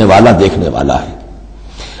کچھ سننے والا، دیکھنے والا ہے.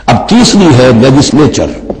 اب تیسری ہے لیجسلیچر.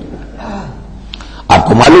 آپ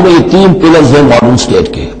کو معلوم ہے یہ 3 پلرز ہیں ماڈرن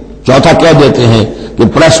اسٹیٹ کے. چوتھا کہہ دیتے ہیں کہ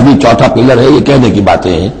پریس بھی چوتھا پلر ہے، یہ کہنے کی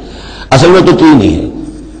باتیں ہیں، اصل میں تو 3 ہی ہیں.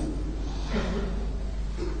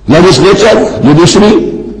 لیجسلیچر، جوڈیشری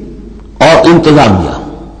اور انتظامیہ،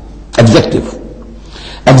 ایگزیکٹو.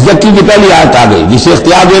 ایگزیکٹو کی پہلی آیت آ گئی، جسے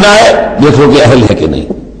اختیار دینا ہے دیکھ لو کہ اہل ہے کہ نہیں.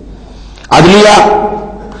 عدلیہ،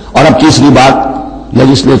 اور اب تیسری بات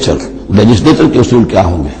لیجسلیچر. لیجسلیچر کے اصول کیا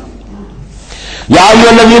ہوں گے؟ یا ایھا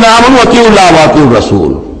الذین آمنوا اطیعوا اللہ واطیعوا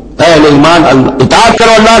الرسول، اے اہل ایمان اطاعت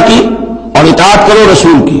کرو اللہ کی اور اطاعت کرو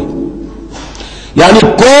رسول کی. یعنی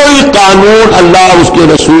کوئی قانون اللہ اور اس کے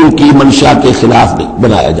رسول کی منشا کے خلاف نہیں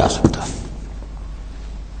بنایا جا سکتا.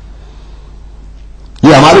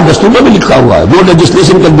 یہ ہمارے دستور میں بھی لکھا ہوا ہے. جو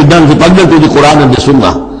legislation can be done ریپگننٹ to the Quran and the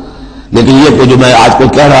سنہ. لیکن یہ کہ جو میں آج کو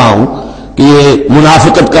کہہ رہا ہوں کہ یہ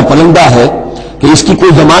منافقت کا پرندہ ہے کہ اس کی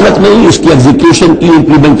کوئی ضمانت نہیں، اس کی ایگزیکیوشن کی،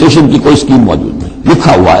 امپلیمنٹیشن کی کوئی اسکیم موجود نہیں.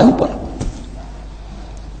 لکھا ہوا ہے اوپر.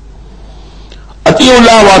 اطیعوا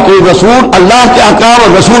اللہ واطیعوا الرسول، اللہ کے احکام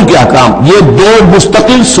اور رسول کے احکام، یہ 2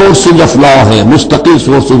 مستقل سورسز آف لا ہیں. مستقل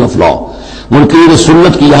سورسز آف لا. منکرین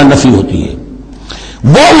سنت کی یہاں نفی ہوتی ہے.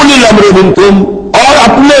 وہ اولی الامر منکم، اور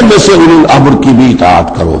اپنے میں سے اولی الامر کی بھی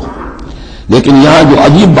اطاعت کرو. لیکن یہاں جو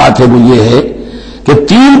عجیب بات ہے وہ یہ ہے کہ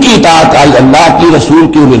 3 کی اطاعت آئی، اللہ کی،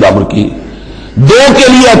 رسول کی، اولی الامر کی. 2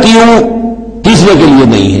 کے لیے اطیعوا، تیسرے کے لیے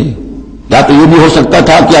نہیں ہے. یا تو یہ بھی ہو سکتا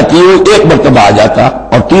تھا کہ اطیعوا ایک مرتبہ آ جاتا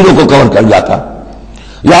اور تینوں کو کور کر جاتا.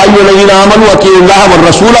 یا ایھا الذین آمنوا اطیعوا اللہ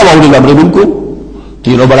والرسول واولی الامر منکم،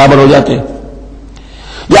 تینوں برابر ہو جاتے.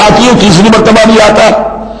 یا اطیعوا تیسری مرتبہ بھی آتا،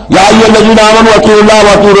 یا ایھا الذین آمنوا اطیعوا اللہ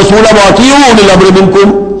واطیعوا الرسول واطیعوا اولی الامر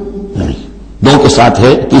منکم. نہیں، 2 کے ساتھ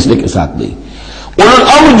ہے، تیسرے کے ساتھ نہیں. اولی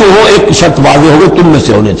الامر جو ہو ایک شرط واضح ہو، تم میں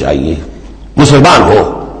سے ہونے چاہیے، مسلمان ہو.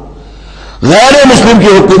 غیر مسلم کی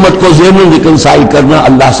حکومت کو ضمن ریکنسائل کرنا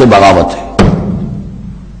اللہ سے بغاوت ہے.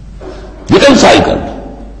 ریکنسائل کرنا.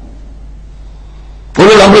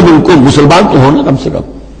 اولی الامر بالکل مسلمان تو ہونا کم سے کم.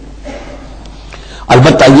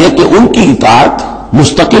 البتہ یہ کہ ان کی اطاعت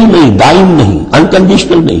مستقل نہیں، دائم نہیں،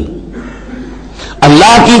 انکنڈیشنل نہیں.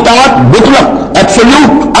 اللہ کی اطاعت مطلق،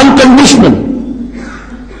 absolute, unconditional,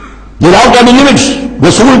 without any limits.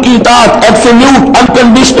 رسول کی اطاعت absolute,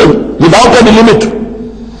 unconditional, without any limit.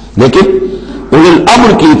 لیکن اولی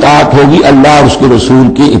الامر کی اطاعت ہوگی اللہ اور اس کے رسول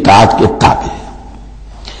کی اطاعت کے تابع.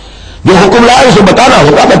 جو حکم لائے اسے بتانا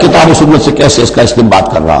ہوگا میں کتاب و سنت سے کیسے اس کا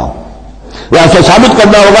استنباط کر رہا ہوں. وہ ایسا ثابت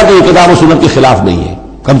کرنا ہوگا کہ یہ کتاب و سنت کے خلاف نہیں ہے،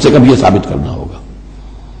 کم سے کم یہ ثابت کرنا ہوگا.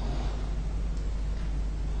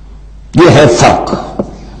 یہ ہے فرق.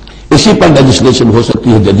 اسی پر لیجسلیشن ہو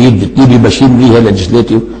سکتی ہے. جدید جتنی بھی مشینری ہے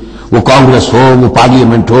لیجسلیٹو، وہ کانگریس ہو، وہ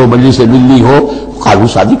پارلیمنٹ ہو، مجلس ملی ہو، قانون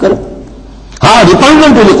سازی کرے. ہاں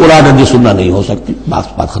ریپنڈنٹ to the Quran and the سنہ نہیں ہو سکتی.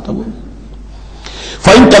 بات ختم ہو.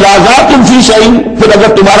 فَإِن تَنَازَعْتُمْ فِي شَيْءٍ، پھر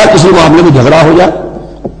اگر تمہارا کسی معاملے میں جھگڑا ہو جائے.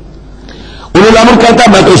 اولی الامر کہتا ہے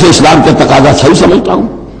میں تو اسے اسلام کے تقاضا صحیح سمجھتا ہوں،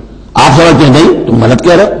 آپ سمجھتے ہیں نہیں تم غلط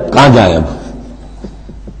کہہ رہے، کہاں جائیں اب؟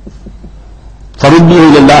 فَرُدُّوهُ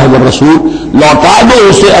إِلَى اللَّهِ وَالرَّسُولِ، لوٹا دو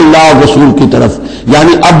اسے اللہ اور رسول کی طرف.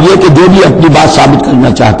 یعنی اب یہ کہ جو بھی اپنی بات ثابت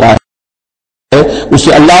کرنا چاہتا ہے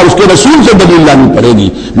اسے اللہ اور اس کے رسول سے دلیل لانی پڑے گی.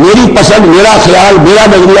 میری پسند، میرا خیال، میرا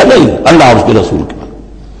نظریہ نہیں، اللہ اور اس کے رسول کے.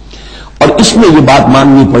 اور اس میں یہ بات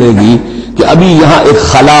ماننی پڑے گی کہ ابھی یہاں ایک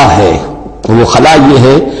خلا ہے، تو وہ خلا یہ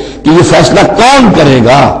ہے کہ یہ فیصلہ کون کرے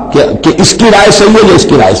گا کہ اس کی رائے صحیح ہے یا اس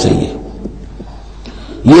کی رائے صحیح ہے.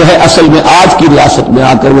 یہ ہے اصل میں آج کی ریاست میں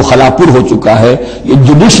آ کر وہ خلا پر ہو چکا ہے، یہ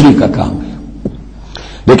جوڈیشری کا کام ہے.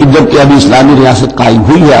 لیکن جب کہ ابھی اسلامی ریاست قائم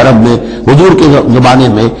ہوئی ہے عرب میں حضور کے زمانے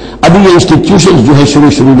میں، ابھی یہ انسٹیٹیوشنز جو ہے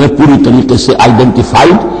شروع میں پوری طریقے سے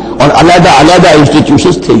آئیڈینٹیفائڈ اور علیحدہ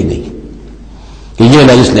انسٹیٹیوشنز تھے ہی نہیں کہ یہ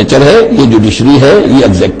لیجسلیچر ہے، یہ جوڈیشری ہے، یہ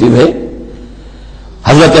ایگزیکٹو ہے.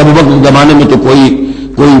 حضرت ابوبکر کے زمانے میں تو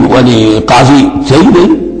کوئی قاضی تھے ہی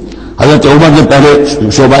نہیں. حضرت عمر نے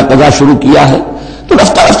پہلے شعبہ قضا شروع کیا ہے، تو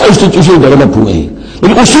رفتہ انسٹیٹیوشن ڈیولپ ہوئے ہیں.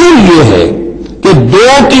 لیکن اصول یہ ہے کہ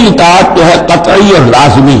دو کی اطاعت تو ہے قطعی اور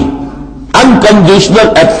لازمی، انکنڈیشنل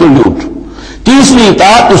ایبسولوٹ. تیسری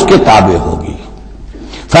اطاعت اس کے تابع ہوگی.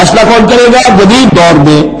 فیصلہ کون کرے گا؟ جدید دور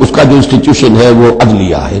میں اس کا جو انسٹیٹیوشن ہے وہ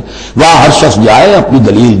عدلیہ ہے. وہاں ہر شخص جائے، اپنی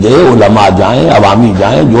دلیل دے، علماء جائیں، عوامی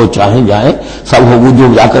جائیں، جو چاہیں جائیں، سب ہو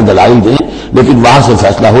جو جا کر دلائل دیں، لیکن وہاں سے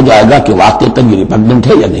فیصلہ ہو جائے گا کہ واقعتاً یہ ریپگننٹ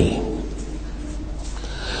ہے یا نہیں.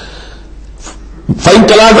 فَإِن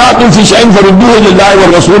تَنَازَعْتُمْ فِي شَيْءٍ فَرُدُّوهُ إِلَى اللَّهِ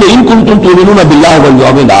وَالرَّسُولِ إِن كُنتُمْ تُؤْمِنُونَ بِاللَّهِ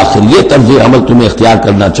وَالْيَوْمِ الْآخِرِ. یہ طرز عمل تمہیں اختیار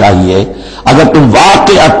کرنا چاہیے اگر تم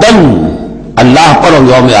واقعتاً اللہ پر اور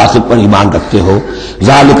یوم آخر پر ایمان رکھتے ہو.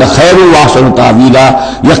 ذَلِكَ خَيْرٌ وَأَحْسَنُ تَأْوِيلًا.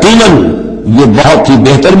 یقیناً یہ بہت ہی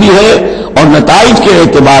بہتر بھی ہے اور نتائج کے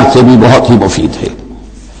اعتبار سے بھی بہت ہی مفید ہے.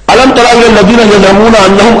 أَلَمْ تَرَ إِلَى الَّذِينَ يَزْعُمُونَ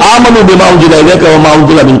أَنَّهُمْ آمَنُوا بِمَا أُنزِلَ إِلَيْكَ وَمَا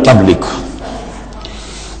أُنزِلَ مِن قَبْلِكَ.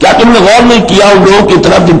 کیا تم نے غور نہیں کیا ان لوگوں کی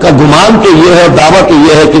طرف جن کا گمان تو یہ ہے اور دعویٰ تو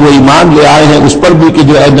یہ ہے کہ وہ ایمان لے آئے ہیں اس پر بھی کہ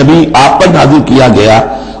جو ہے نبی آپ پر نازل کیا گیا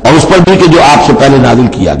اور اس پر بھی کہ جو آپ سے پہلے نازل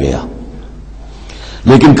کیا گیا،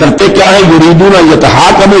 لیکن کرتے کیا ہے؟ یریدون ان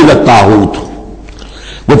یتحاکموا الی الطاغوت.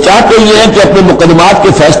 وہ چاہتے یہ ہیں کہ اپنے مقدمات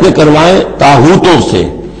کے فیصلے کروائیں طاغوتوں سے،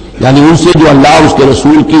 یعنی ان سے جو اللہ اور اس کے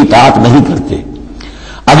رسول کی اطاعت نہیں کرتے.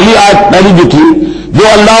 اگلی آیت پہلی جو تھی،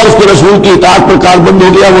 جو اللہ اور اس کے رسول کی اطاعت پر کاربند ہو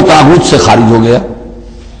گیا وہ طاغوت سے خارج ہو گیا.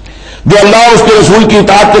 جو اللہ اور اس کے رسول کی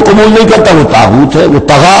اطاعت کو قبول نہیں کرتا وہ طاغوت ہے، وہ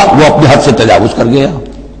طغا، وہ اپنے حد سے تجاوز کر گیا.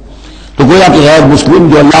 تو گویا کہ غیر مسلم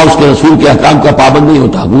جو اللہ اور اس کے رسول کے احکام کا پابند نہیں وہ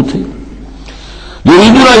طاغوت ہے.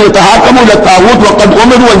 یریدون ان یتحاکموا الی الطاغوت وقد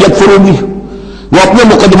امروا ان یکفروا بہ. وہ اپنے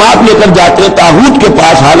مقدمات لے کر جاتے ہیں طاغوت کے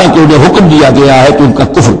پاس حالانکہ انہیں حکم دیا گیا ہے کہ ان کا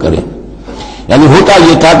کفر کریں. یعنی ہوتا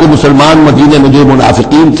یہ تھا کہ مسلمان مدینے میں جو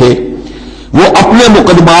منافقین تھے وہ اپنے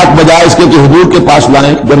مقدمات بجائے اس کے کہ حضور کے پاس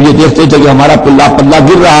لائیں. جب یہ دیکھتے تھے کہ ہمارا پلہ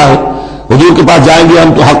گر رہا ہے، حضور کے پاس جائیں گے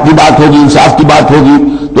ہم تو حق کی بات ہوگی، انصاف کی بات ہوگی،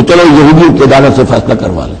 تو چلو یہودیوں کی عدالت سے فیصلہ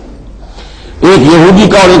کروا لیں. ایک یہودی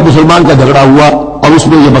کا اور ایک مسلمان کا جھگڑا ہوا اور اس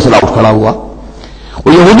میں یہ مسئلہ اٹھ کھڑا ہوا.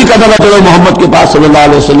 وہ یہودی کا تھا چلو محمد کے پاس صلی اللہ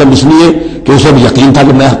علیہ وسلم اس لیے کہ اسے بھی یقین تھا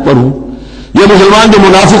کہ میں حق پر ہوں. یہ مسلمان جو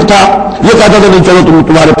منافق تھا یہ کہتا تھا نہیں چلو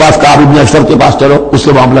تمہارے پاس کعب بن اشرف کے پاس چلو، اس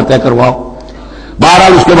سے معاملہ طے کرواؤ.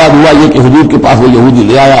 بہرحال اس کے بعد ہوا یہ کہ حضور کے پاس وہ یہودی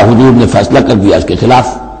لے آیا، حضور نے فیصلہ کر دیا اس کے خلاف.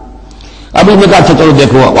 اب اس نے کہا اچھا چلو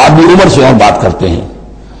دیکھو آدمی عمر سے اور بات کرتے ہیں.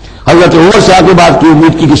 حضرت عمر سے آگے بات کی،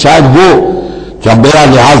 امید کی کہ شاید وہ جب میرا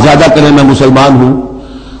لحاظ زیادہ کرے، میں مسلمان ہوں.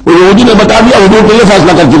 وہ یہودی نے بتا دیا حضور کو یہ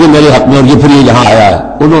فیصلہ کر چکے میرے حق میں اور یہ پھر یہ یہاں آیا ہے.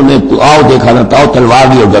 انہوں نے تو آؤ دیکھا نہ تاؤ تلوار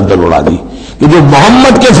دی اور گردن اڑا دی کہ جو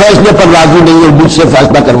محمد کے فیصلے پر راضی نہیں اور مجھ سے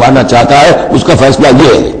فیصلہ کروانا چاہتا ہے اس کا فیصلہ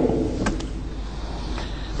یہ ہے.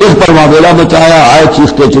 اس پر واویلا مچایا، آئے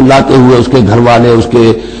چیختے چلاتے ہوئے اس کے گھر والے، اس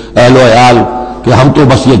کے اہل و عیال کہ ہم تو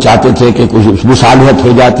بس یہ چاہتے تھے کہ کچھ مصالحت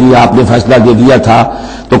ہو جاتی، آپ نے فیصلہ دے دیا تھا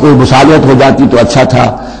تو کوئی مصالحت ہو جاتی تو اچھا تھا،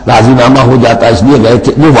 راضی نامہ ہو جاتا، اس لیے گئے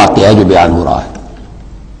تھے. وہ واقعہ ہے جو بیان ہو رہا ہے.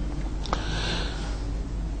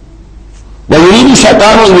 وَيُرِيدُ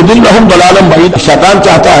الشَّيْطَانُ أَن يُضِلَّهُمْ ضَلَالًا بَعِيدًا. شیطان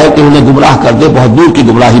چاہتا ہے کہ انہیں گمراہ کر دے، بہت دور کی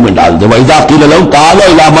گمراہی میں ڈال دے. وَإِذَا قِيلَ لَهُمْ تَعَالَوْا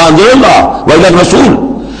إِلَىٰ مَا أَنزَلَ اللَّهُ وَإِلَى الرَّسُولِ.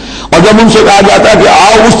 اور جب ان سے کہا جاتا ہے کہ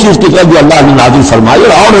آؤ اس چیز کی طرف جو اللہ نے نازل فرمائی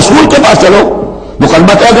اور آؤ رسول کے پاس چلو،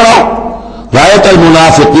 مقدمہ طے کراؤ. رَأَيْتَ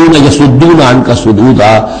الْمُنَافِقِينَ يَصُدُّونَ عَنْكَ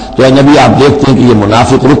صُدُودًا. تو اے نبی آپ دیکھتے ہیں کہ یہ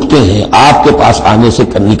منافق رکتے ہیں آپ کے پاس آنے سے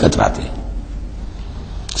کنی کتراتے ہیں.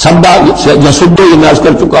 سبا یصدو یہ میں عرض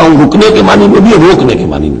کر چکا ہوں، رکنے کے معنی میں بھی روکنے کے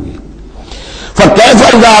معنی میں بھی. فَكَيْفَ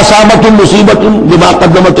إِذَا أَصَابَتْهُم مُّصِيبَةٌ بِمَا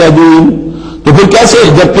قَدَّمَتْ أَيْدِيهِمْ. تو پھر کیسے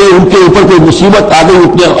جبکہ ان کے اوپر کوئی مصیبت آ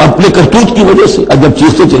گئی اپنے کرتوت کی وجہ سے. جب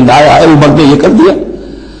چیختے چلایا ہے عمر نے یہ کر دیا،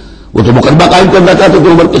 وہ تو مقدمہ قائم کرنا چاہتے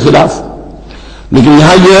تھے عمر کے خلاف. لیکن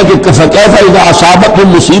یہاں یہ ہے کہ فکیف اذا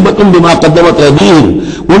اصابتهم مصیبۃ بما قدمت ایدیہم،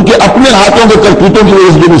 ان کے اپنے ہاتھوں کے کرتوتوں کی وجہ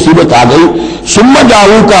سے جو مصیبت آ گئی، ثم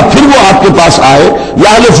جاؤک، پھر وہ آپ کے پاس آئے،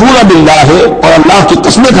 یحلفون باللہ، اور اللہ کی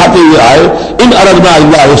قسمیں کھاتے ہوئے آئے، ان اردنا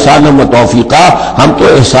الا احسانا و توفیقا، ہم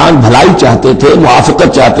تو احسان بھلائی چاہتے تھے،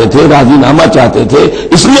 موافقت چاہتے تھے، راضی نامہ چاہتے تھے،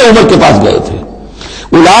 اس لیے عمر کے پاس گئے تھے۔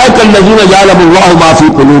 اولئک الذین یعلم اللہ ما فی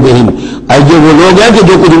قلوبہم، ایسے وہ لوگ ہیں کہ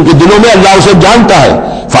جو کچھ ان کے دلوں میں اللہ اسے جانتا ہے،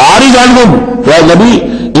 فاعرض عنہم، تو اے نبی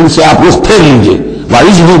ان سے آپ رخ پھیر لیجئے،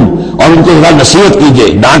 وعظہم، اور ان کو ذرا نصیحت کیجئے،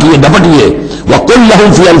 ڈانٹیے ڈپٹیے، وقل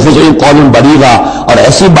لہم فی انفسہم قولا بلیغا، اور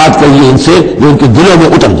ایسی بات کہیے ان سے جو ان کے دلوں میں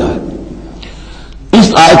اتر جائے۔ اس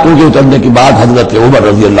آیت کے اترنے کے بعد حضرت عمر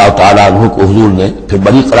رضی اللہ تعالیٰ عنہ کو حضور نے پھر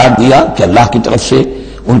بری قرار دیا کہ اللہ کی طرف سے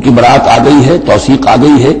ان کی برات آ گئی ہے، توثیق آ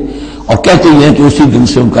گئی ہے، اور کہتے ہیں کہ اسی دن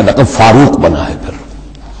سے ان کا لقب فاروق بنا ہے، پھر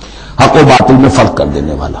حق و باطل میں فرق کر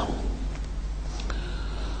دینے والا۔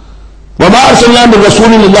 وما ارسلنا من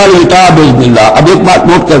رسول الا لیطاع باذن اللہ۔ اب ایک بات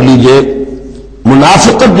نوٹ کر لیجئے،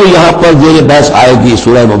 منافقت جو یہاں پر زیر بحث آئے گی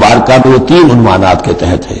سورہ مبارکہ میں، وہ 3 عنوانات کے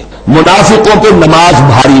تحت ہے۔ منافقوں پہ نماز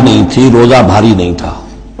بھاری نہیں تھی، روزہ بھاری نہیں تھا،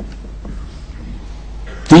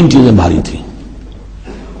 3 چیزیں بھاری تھیں۔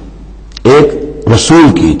 ایک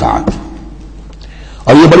رسول کی اطاعت،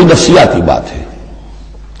 اور یہ بڑی نفسیاتی بات ہے،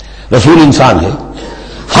 رسول انسان ہے،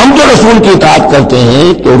 ہم جو رسول کی اطاعت کرتے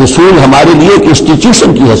ہیں تو رسول ہمارے لیے ایک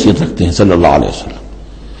انسٹیٹیوشن کی حیثیت رکھتے ہیں صلی اللہ علیہ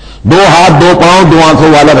وسلم۔ 2 ہاتھ 2 پاؤں 2 آنکھوں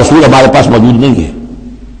والا رسول ہمارے پاس موجود نہیں ہے،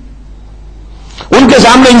 ان کے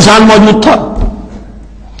سامنے انسان موجود تھا،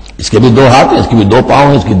 اس کے بھی 2 ہاتھ ہیں، اس کے بھی 2 پاؤں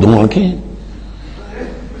ہیں، اس کی 2 آنکھیں ہیں۔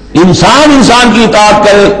 انسان کی اطاعت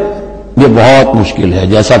کرے یہ بہت مشکل ہے،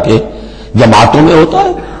 جیسا کہ جماعتوں میں ہوتا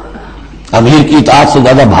ہے۔ امیر کی اطاعت سے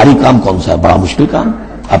زیادہ بھاری کام کون سا ہے؟ بڑا مشکل کام،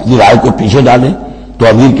 اپنی رائے کو پیچھے ڈالیں تو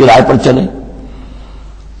امیر کی رائے پر چلیں۔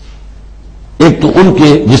 ایک تو ان کے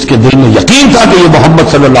جس کے دل میں یقین تھا کہ یہ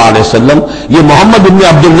محمد صلی اللہ علیہ وسلم، یہ محمد ابن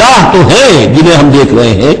عبداللہ تو ہیں جنہیں ہم دیکھ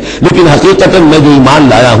رہے ہیں، لیکن حقیقت میں جو ایمان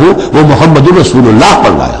لایا ہوں وہ محمد رسول اللہ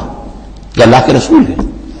پر لایا ہوں کہ اللہ کے رسول ہیں،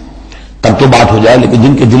 تب تو بات ہو جائے۔ لیکن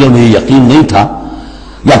جن کے دلوں میں یہ یقین نہیں تھا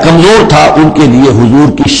یا کمزور تھا، ان کے لیے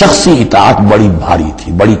حضور کی شخصی اطاعت بڑی بھاری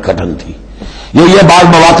تھی، بڑی کٹن تھی۔ یہ بعض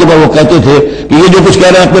مواقع پر وہ کہتے تھے کہ یہ جو کچھ کہہ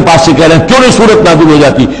رہے ہیں اپنے پاس سے کہہ رہے ہیں، کیوں نہیں سورت نازل ہو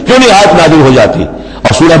جاتی، کیوں نہیں آیت نازل ہو جاتی؟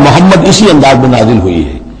 اور سورہ محمد اسی انداز میں نازل ہوئی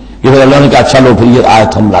ہے کہ پھر اللہ نے کہا اچھا لو پھر یہ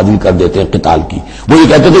آیت ہم نازل کر دیتے ہیں قتال کی۔ وہ یہ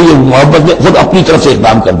کہتے تھے یہ محمد نے خود اپنی طرف سے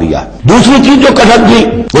اقدام کر دیا۔ دوسری چیز جو کٹن تھی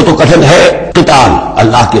وہ تو کٹن ہے قتال،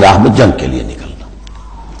 اللہ کی راہ میں جنگ کے لیے نکلنا،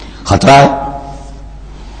 خطرہ ہے،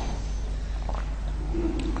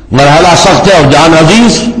 مرحلہ سخت ہے اور جان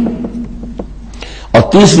عزیز۔ اور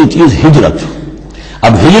تیسری چیز ہجرت۔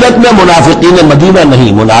 اب ہجرت میں منافقین مدینہ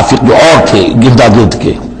نہیں، منافق جو اور تھے گردا گرد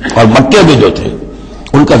کے اور مکے میں جو تھے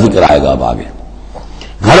ان کا ذکر آئے گا اب آگے۔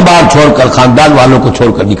 گھر بار چھوڑ کر، خاندان والوں کو چھوڑ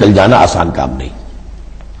کر نکل جانا آسان کام نہیں۔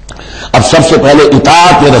 اب سب سے پہلے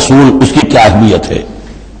اطاعت رسول، اس کی کیا اہمیت ہے؟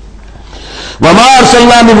 وما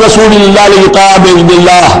ارسلنا من رسول الا لیطاع باذن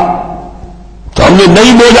اللہ، تو ہم نے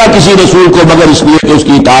نہیں بھیجا کسی رسول کو مگر اس لیے کہ اس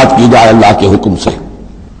کی اطاعت کی جائے اللہ کے حکم سے۔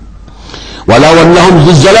 وَلَوْ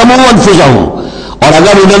أَنَّهُمْ ظَلَمُوا أَنفُسَهُمْ، اور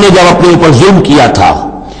اگر انہوں نے جب اپنے اوپر ظلم کیا تھا،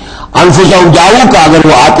 انفسہم جاؤ کا، اگر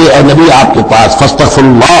وہ آتے اے نبی آپ کے پاس، فاستغفر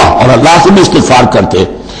اللہ، اور اللہ سے بھی استغفار کرتے،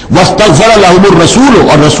 واستغفر لهم الرسول،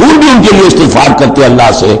 اور رسول بھی ان کے لیے استغفار کرتے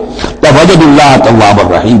اللہ سے، فوجدوا اللہ توابا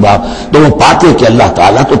رحیما، تو وہ پاتے کہ اللہ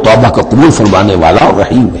تعالیٰ تو توبہ کا قبول فرمانے والا اور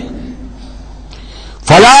رحیم ہے۔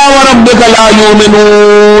 فلا وربک لا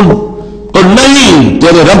یؤمنون، تو نہیں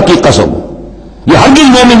تیرے رب کی قسم یہ ہرگز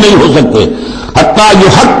مومن نہیں ہو سکتے، حتی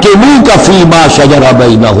یحکموک فیما شجر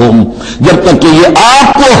بینہم، جب تک کہ یہ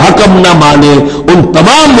آپ کو حکم نہ مانے ان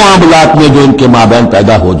تمام معاملات میں جو ان کے مابین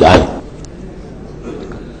پیدا ہو جائے۔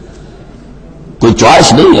 کوئی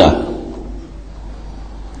چوائس نہیں ہے،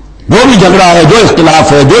 جو بھی جھگڑا ہے، جو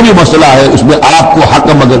اختلاف ہے، جو بھی مسئلہ ہے، اس میں آپ کو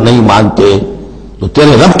حکم اگر نہیں مانتے تو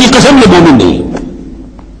تیرے رب کی قسم یہ مومن نہیں ہے۔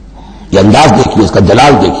 یہ انداز دیکھیے، اس کا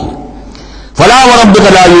جلال دیکھیے۔ فلا وربک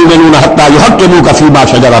لا یؤمنون حتی یحکموک فیما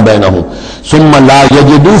شجر بینہم ثم لا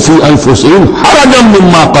یجدوا فی انفسہم حرجا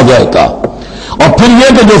مما قضیت، اور پھر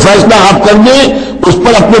یہ کہ جو فیصلہ آپ کر دیں اس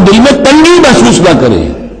پر اپنے دل میں تنگی محسوس نہ کریں۔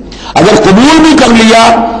 اگر قبول بھی کر لیا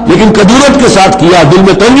لیکن کدورت کے ساتھ کیا، دل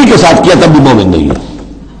میں تنگی کے ساتھ کیا، تب بھی مومن نہیں ہے۔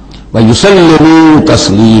 وَيُسَلِّمُوا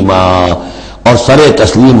تَسْلِيمًا، اور سر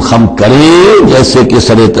تسلیم خم کریں جیسے کہ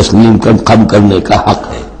سر تسلیم خم کرنے کا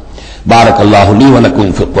حق ہے۔ بارک اللہ لی و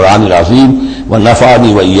لکم فی القرآن العظیم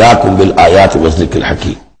ونفعنی وإیاکم بالآیات والذکر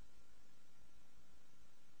الحکیم۔